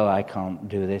excuse, say, well, I can't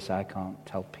do this, I can't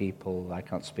tell people, I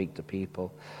can't speak to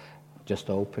people.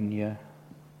 Just open your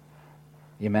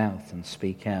mouth and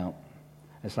speak out.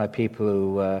 It's like people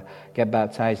who get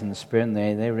baptized in the Spirit, and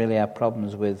they really have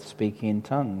problems with speaking in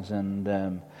tongues.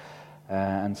 And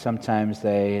sometimes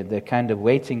they're kind of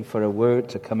waiting for a word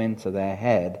to come into their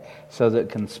head so that it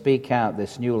can speak out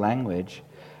this new language.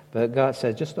 But God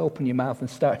says, just open your mouth and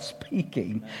start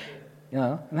speaking.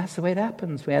 And that's the way it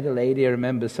happens. We had a lady, I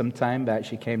remember some time back,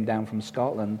 she came down from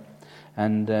Scotland,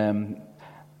 and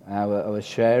I was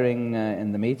sharing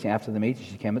in the meeting. After the meeting,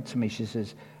 she came up to me, she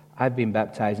says, I've been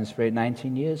baptized in Spirit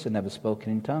 19 years and never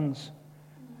spoken in tongues.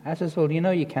 I said, well,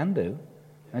 you can do.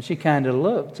 And she kind of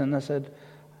looked, and I said,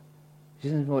 She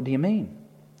said, what do you mean?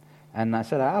 And I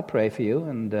said, I'll pray for you.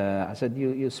 And I said,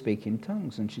 you speak in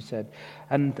tongues. And she said,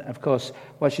 and of course,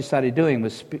 what she started doing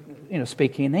was,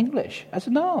 speaking in English. I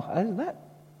said, no,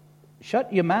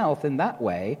 shut your mouth in that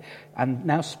way and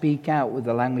now speak out with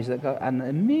the language that God. And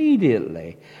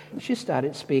immediately she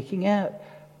started speaking out.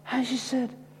 And she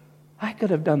said, I could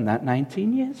have done that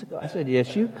 19 years ago. I said,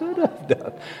 yes, you could have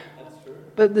done.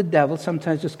 But the devil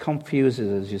sometimes just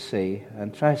confuses us, you see,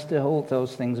 and tries to hold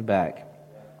those things back.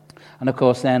 And of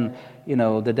course then,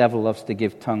 the devil loves to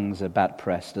give tongues a bad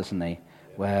press, doesn't he?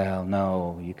 Well,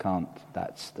 no, you can't.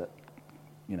 That's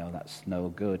no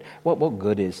good. What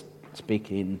good is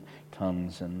speaking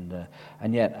tongues? And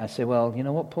yet I say, well, you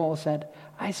know what Paul said?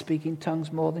 I speak in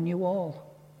tongues more than you all.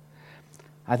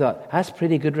 I thought, that's a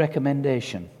pretty good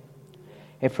recommendation.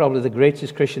 If probably the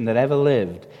greatest Christian that ever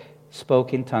lived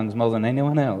spoke in tongues more than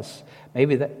anyone else,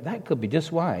 maybe that could be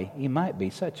just why he might be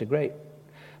such a great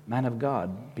man of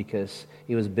God, because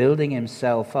he was building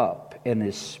himself up in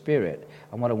his spirit.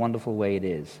 And what a wonderful way it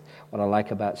is. What I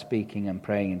like about speaking and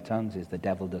praying in tongues is the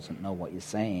devil doesn't know what you're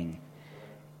saying.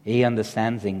 He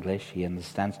understands English, he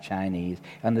understands Chinese,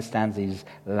 he understands these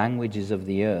languages of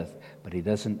the earth, but he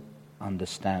doesn't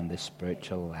understand this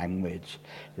spiritual language,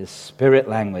 this spirit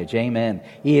language. Amen.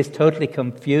 He is totally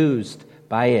confused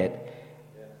by it.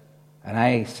 And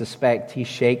I suspect he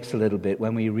shakes a little bit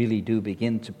when we really do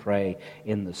begin to pray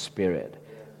in the Spirit.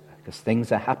 Because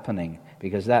things are happening.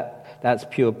 Because that's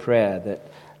pure prayer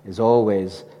that is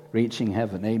always reaching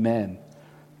heaven. Amen.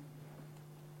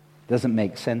 Doesn't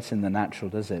make sense in the natural,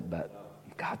 does it? But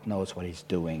God knows what he's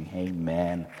doing.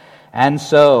 Amen. And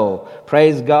so,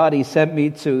 praise God, he sent me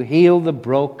to heal the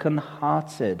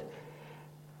brokenhearted.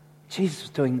 Jesus was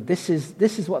doing, this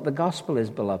is what the gospel is,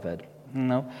 beloved.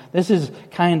 This is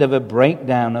kind of a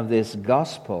breakdown of this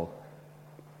gospel.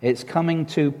 It's coming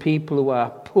to people who are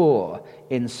poor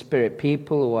in spirit,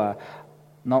 people who are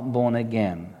not born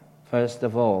again. First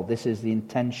of all, this is the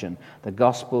intention. The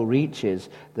gospel reaches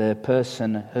the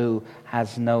person who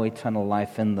has no eternal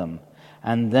life in them.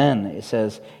 And then it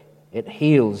says, it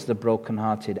heals the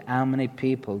brokenhearted. How many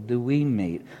people do we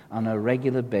meet on a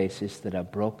regular basis that are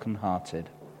brokenhearted?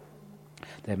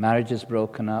 Their marriage is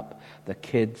broken up, the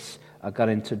kids got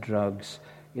into drugs,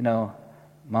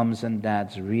 mums and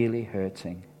dads really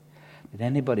hurting. Did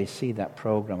anybody see that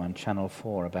program on Channel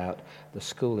 4 about the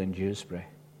school in Dewsbury?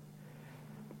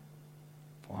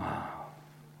 Wow.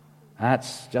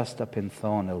 That's just up in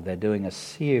Thornhill. They're doing a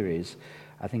series,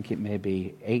 I think it may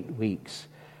be 8 weeks,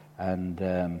 and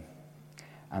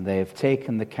they have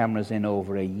taken the cameras in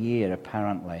over a year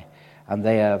apparently, and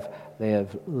they have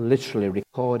literally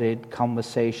recorded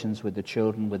conversations with the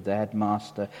children, with the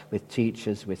headmaster, with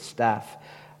teachers, with staff,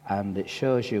 and it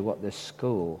shows you what this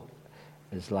school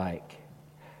is like.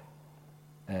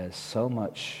 There's so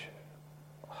much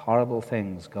horrible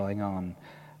things going on.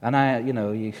 And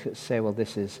you could say, well,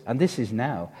 this is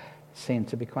now seen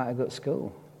to be quite a good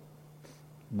school.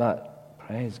 But,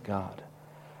 praise God,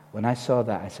 when I saw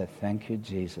that, I said, thank you,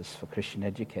 Jesus, for Christian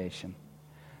education.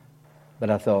 But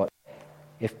I thought,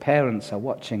 if parents are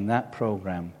watching that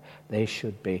program, they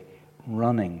should be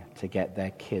running to get their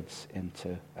kids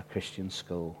into a Christian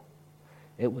school.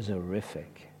 It was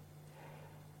horrific.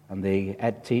 And the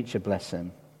ed teacher, bless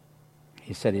him,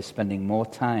 he said he's spending more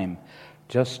time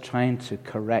just trying to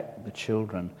correct the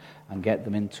children and get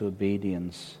them into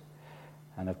obedience.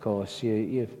 And of course,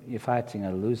 you're fighting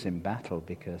a losing battle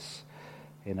because,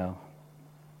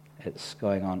 it's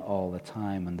going on all the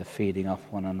time and they're feeding off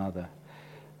one another.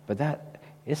 But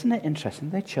isn't it interesting?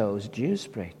 They chose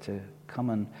Dewsbury to come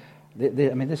and...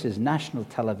 this is national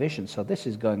television, so this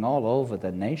is going all over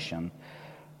the nation.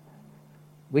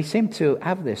 We seem to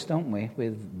have this, don't we,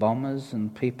 with bombers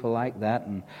and people like that,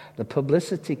 and the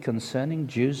publicity concerning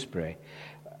Dewsbury.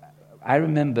 I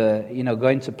remember,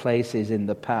 going to places in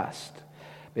the past,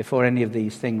 before any of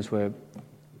these things were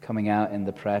coming out in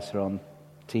the press or on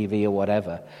TV or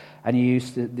whatever, and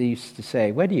they used to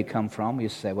say, where do you come from? We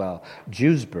used to say, well,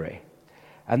 Dewsbury.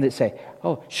 And they'd say,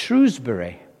 oh,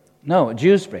 Shrewsbury. No,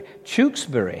 Dewsbury.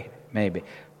 Tewkesbury, maybe.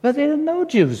 But they didn't know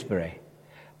Dewsbury.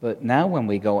 But now when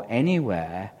we go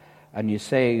anywhere and you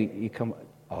say you come,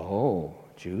 oh,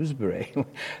 Dewsbury.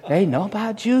 They know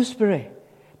about Dewsbury,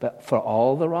 but for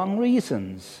all the wrong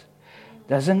reasons.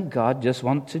 Doesn't God just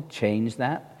want to change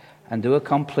that and do a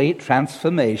complete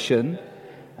transformation?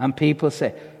 And people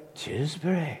say,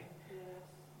 Dewsbury.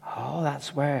 Oh,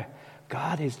 that's where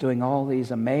God is doing all these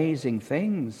amazing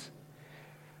things.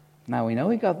 Now, we know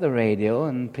we got the radio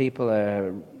and people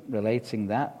are relating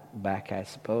that back, I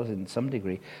suppose, in some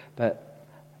degree. But,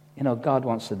 God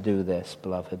wants to do this,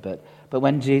 beloved. But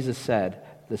when Jesus said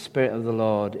the Spirit of the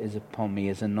Lord is upon me,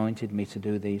 has anointed me to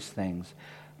do these things.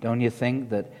 Don't you think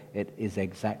that it is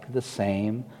exactly the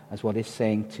same as what he's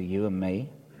saying to you and me?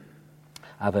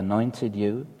 I've anointed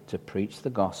you to preach the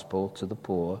gospel to the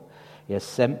poor. He has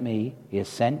sent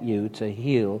you to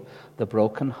heal the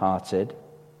brokenhearted,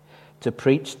 to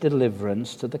preach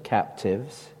deliverance to the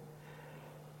captives,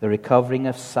 the recovering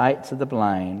of sight to the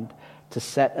blind, to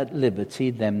set at liberty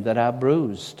them that are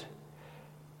bruised.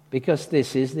 Because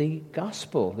this is the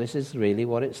gospel. This is really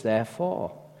what it's there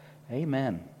for.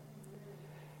 Amen.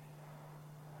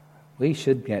 We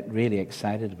should get really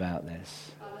excited about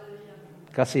this.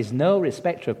 Because he's no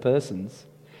respecter of persons.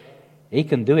 He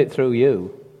can do it through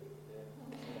you.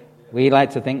 We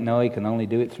like to think, no, he can only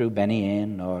do it through Benny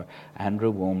Hinn or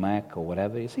Andrew Womack or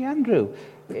whatever. You see, Andrew,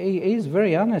 he's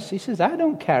very honest. He says, I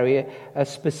don't carry a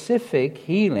specific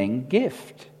healing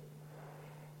gift.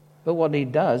 But what he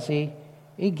does, he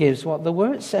gives what the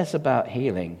Word says about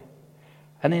healing.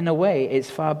 And in a way, it's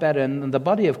far better. And the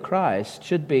body of Christ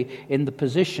should be in the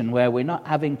position where we're not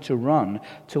having to run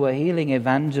to a healing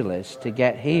evangelist to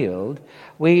get healed.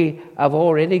 We have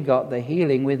already got the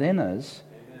healing within us.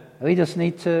 We just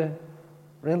need to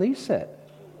release it.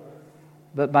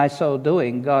 But by so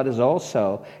doing, God has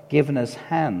also given us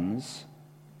hands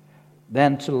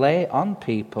then to lay on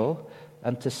people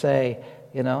and to say,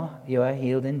 you know, you are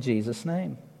healed in Jesus'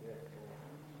 name.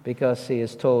 Because he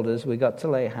has told us we've got to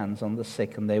lay hands on the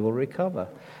sick and they will recover.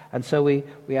 And so we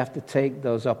have to take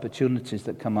those opportunities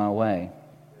that come our way.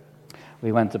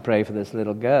 We went to pray for this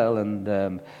little girl,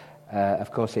 and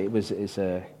of course it's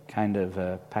a kind of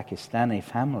a Pakistani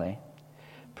family.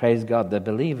 Praise God, they're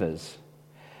believers.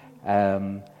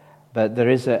 But there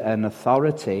is an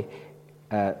authority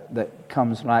that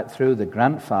comes right through the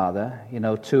grandfather, you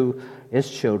know, to his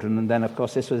children. And then, of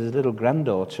course, this was his little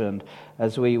granddaughter. And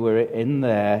as we were in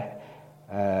there,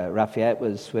 Raphael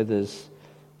was with us,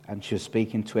 and she was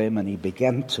speaking to him, and he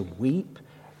began to weep.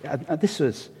 And this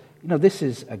was, you know, this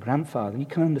is a grandfather. You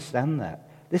can understand that.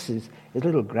 This is his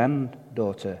little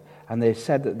granddaughter. And they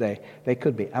said that they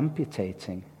could be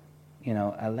amputating, you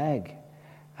know, a leg.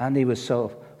 And he was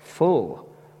so full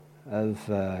of,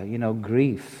 you know,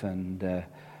 grief and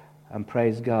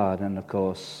praise God. And, of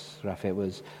course, Raphael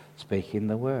was speaking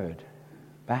the word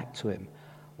back to him.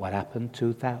 What happened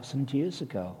 2,000 years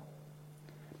ago?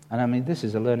 And I mean, this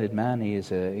is a learned man. He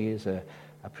is a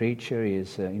preacher. He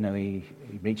is, you know, he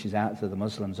reaches out to the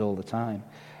Muslims all the time.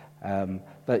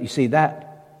 But you see, that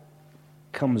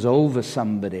comes over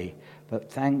somebody.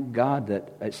 But thank God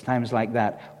that at times like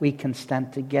that, we can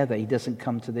stand together. He doesn't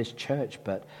come to this church,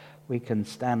 but we can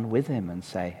stand with him and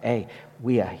say, hey,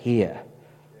 we are here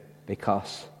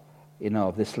because, you know,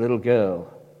 of this little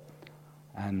girl.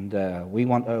 And we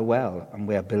want her well, and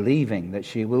we are believing that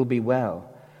she will be well.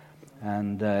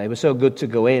 And it was so good to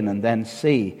go in and then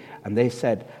see. And they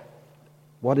said,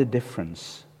 what a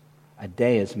difference a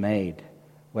day has made,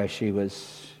 where she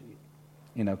was,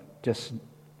 you know, just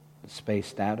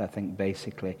spaced out, I think,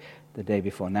 basically, the day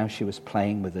before. Now she was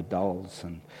playing with the dolls.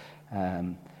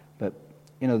 But,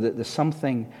 you know, there's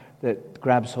something that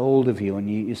grabs hold of you, and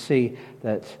you see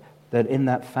that in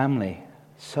that family,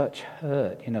 such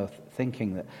hurt, you know,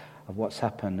 thinking that of what's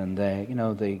happened, and you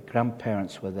know, the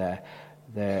grandparents were there,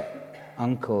 their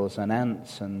uncles and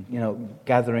aunts, and, you know,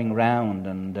 gathering round,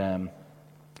 and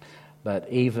but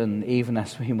even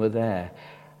as we were there,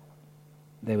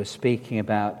 they were speaking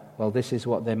about, well, this is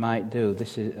what they might do,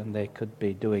 and they could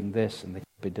be doing this, and they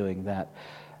could be doing that,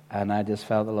 and I just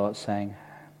felt the Lord saying,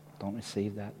 don't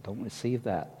receive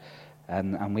that,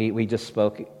 and we just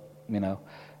spoke, you know,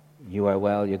 you are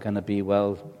well, you're going to be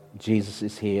well, Jesus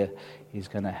is here, he's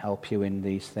going to help you in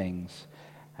these things.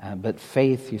 But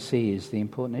faith, you see, is the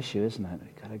important issue, isn't it?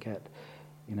 We've got to get,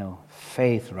 you know,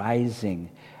 faith rising.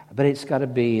 But it's got to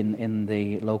be in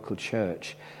the local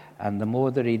church. And the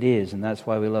more that it is, and that's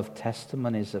why we love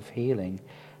testimonies of healing.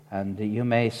 And you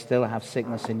may still have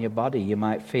sickness in your body. You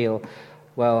might feel,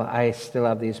 well, I still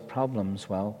have these problems.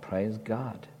 Well, praise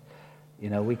God. You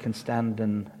know, we can stand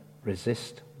and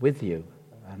resist with you.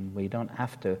 And we don't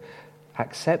have to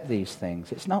accept these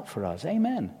things. It's not for us.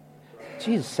 Amen.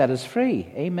 Jesus set us free.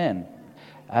 Amen.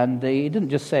 And he didn't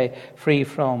just say free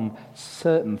from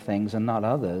certain things and not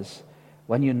others.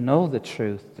 When you know the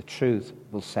truth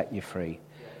will set you free.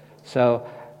 So,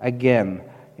 again,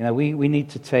 you know, we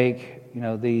need to take, you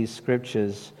know, these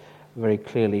scriptures very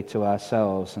clearly to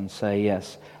ourselves and say,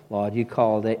 yes, Lord, you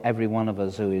called every one of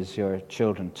us who is your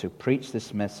children to preach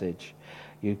this message.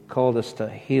 You called us to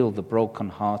heal the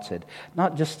brokenhearted,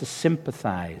 not just to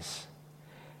sympathize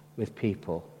with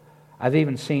people. I've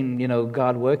even seen, you know,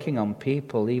 God working on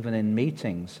people even in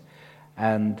meetings,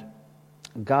 and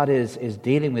God is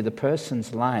dealing with a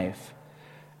person's life,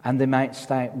 and they might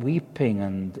start weeping,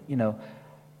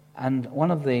 and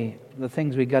one of the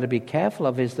things we've got to be careful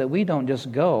of is that we don't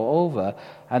just go over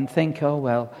and think, oh,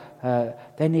 well,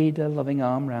 they need a loving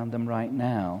arm around them right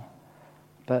now.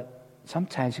 But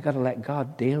sometimes you've got to let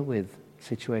God deal with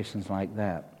situations like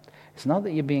that. It's not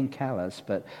that you're being callous,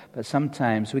 but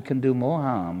sometimes we can do more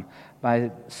harm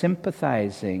by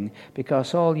sympathizing,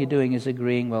 because all you're doing is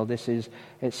agreeing, well, it's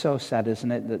so sad,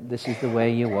 isn't it, that this is the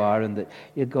way you are and that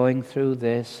you're going through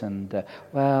this, and,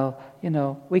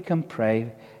 we can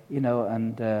pray,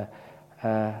 and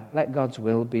let God's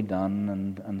will be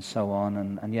done, and so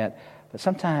on, and yet, but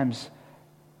sometimes,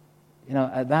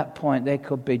 at that point, they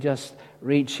could be just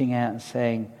reaching out and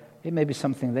saying, it may be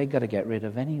something they've got to get rid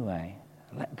of anyway.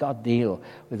 Let God deal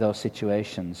with those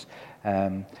situations.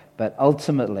 But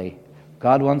ultimately,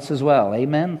 God wants as well.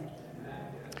 Amen?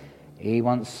 He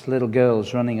wants little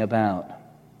girls running about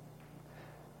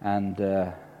and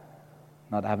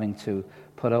not having to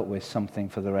put up with something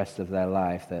for the rest of their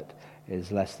life that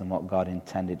is less than what God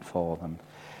intended for them.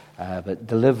 But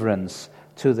deliverance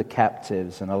to the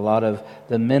captives, and a lot of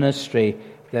the ministry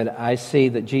that I see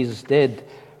that Jesus did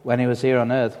when he was here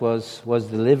on earth was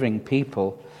delivering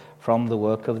people from the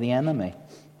work of the enemy.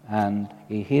 And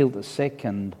he healed the sick,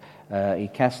 and he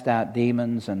cast out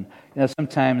demons. And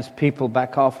sometimes people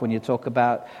back off when you talk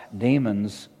about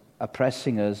demons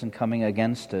oppressing us and coming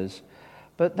against us.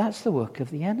 But that's the work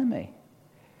of the enemy.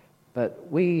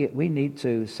 But we need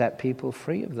to set people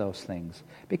free of those things,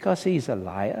 because he's a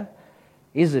liar,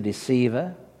 he's a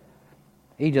deceiver.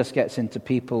 He just gets into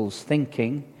people's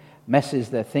thinking, messes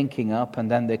their thinking up, and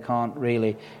then they can't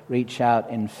really reach out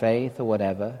in faith or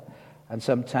whatever. And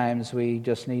sometimes we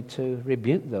just need to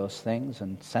rebuke those things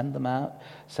and send them out,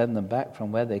 send them back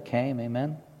from where they came,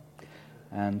 amen?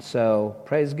 And so,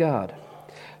 praise God.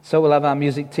 So we'll have our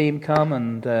music team come,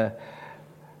 and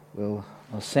we'll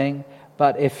sing.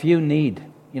 But if you need,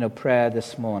 prayer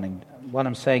this morning, what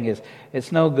I'm saying is,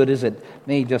 it's no good, is it,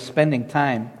 me just spending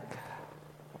time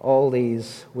all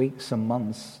these weeks and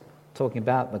months talking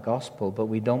about the gospel, but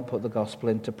we don't put the gospel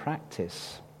into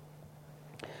practice.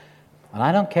 And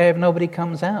I don't care if nobody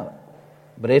comes out.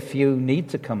 But if you need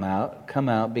to come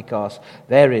out, because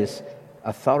there is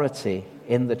authority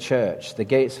in the church. The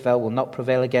gates of hell will not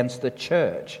prevail against the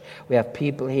church. We have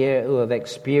people here who have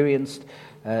experienced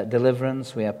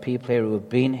deliverance. We have people here who have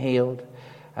been healed.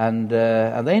 And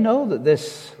they know that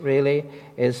this really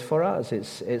is for us.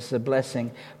 It's a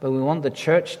blessing. But we want the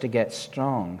church to get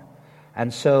strong.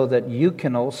 And so that you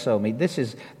can also meet. This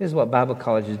is what Bible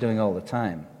College is doing all the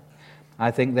time. I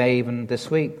think even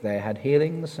this week, they had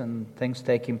healings and things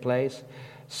taking place.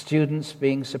 Students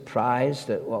being surprised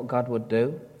at what God would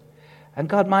do. And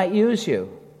God might use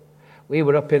you. We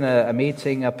were up in a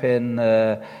meeting up in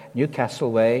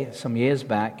Newcastle Way some years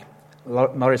back.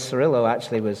 Morris Cirillo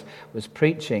actually was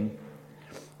preaching.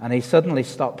 And he suddenly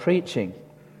stopped preaching.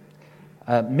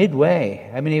 Midway.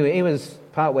 I mean, he was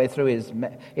partway through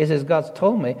he says, God's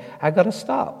told me I've got to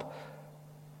stop.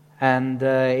 And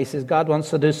he says, God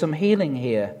wants to do some healing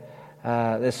here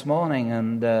this morning.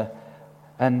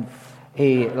 And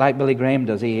he, like Billy Graham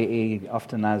does, he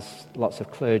often has lots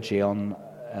of clergy on,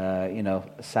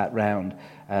 sat round.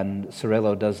 And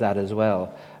Cirillo does that as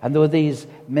well. And there were these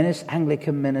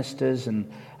Anglican ministers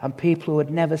and people who had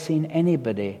never seen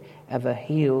anybody ever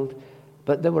healed,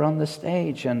 but they were on the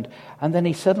stage. And then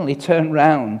he suddenly turned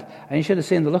round, and you should have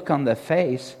seen the look on their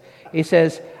face. He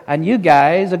says, and you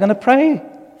guys are going to pray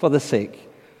for the sick.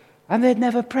 And they'd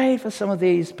never prayed for some of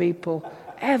these people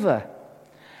ever.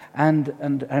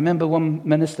 And I remember one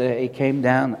minister, he came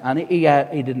down and he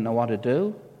didn't know what to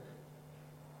do.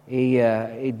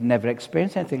 He'd never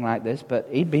experienced anything like this, but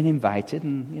he'd been invited,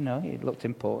 and he looked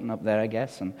important up there, I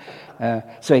guess. And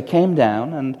so he came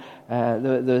down, and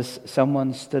there was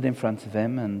someone stood in front of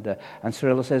him, and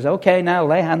Cirillo says, "Okay, now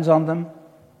lay hands on them."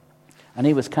 And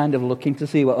he was kind of looking to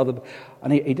see what other,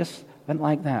 and he just went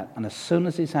like that. And as soon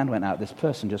as his hand went out, this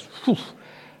person just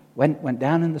went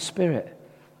down in the spirit.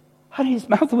 And his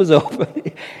mouth was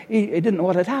open. He didn't know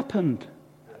what had happened.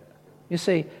 You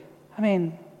see, I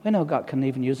mean, we know God can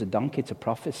even use a donkey to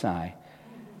prophesy.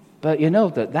 But you know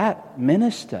that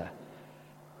minister,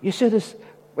 you should have,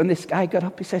 when this guy got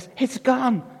up, he says, "It's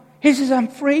gone." He says, "I'm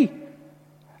free."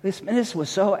 This minister was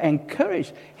so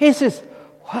encouraged. He says,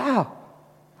 "Wow,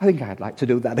 I think I'd like to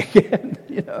do that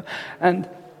again."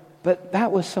 But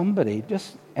that was somebody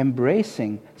just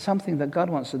embracing something that God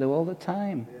wants to do all the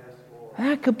time. And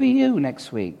that could be you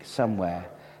next week somewhere.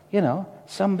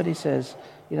 Somebody says,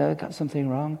 "I've got something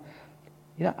wrong."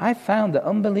 I found that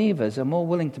unbelievers are more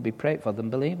willing to be prayed for than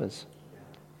believers.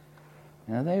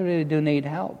 They really do need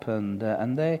help, and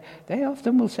they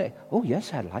often will say, "Oh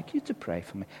yes, I'd like you to pray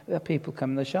for me." There are people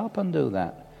come in the shop and do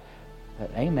that.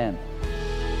 But amen.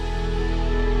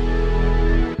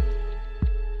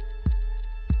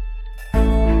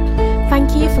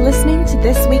 Thank you for listening to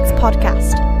this week's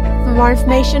podcast. For more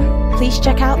information, please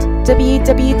check out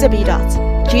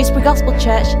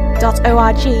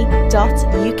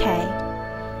www.dewsburygospelchurch.org.uk.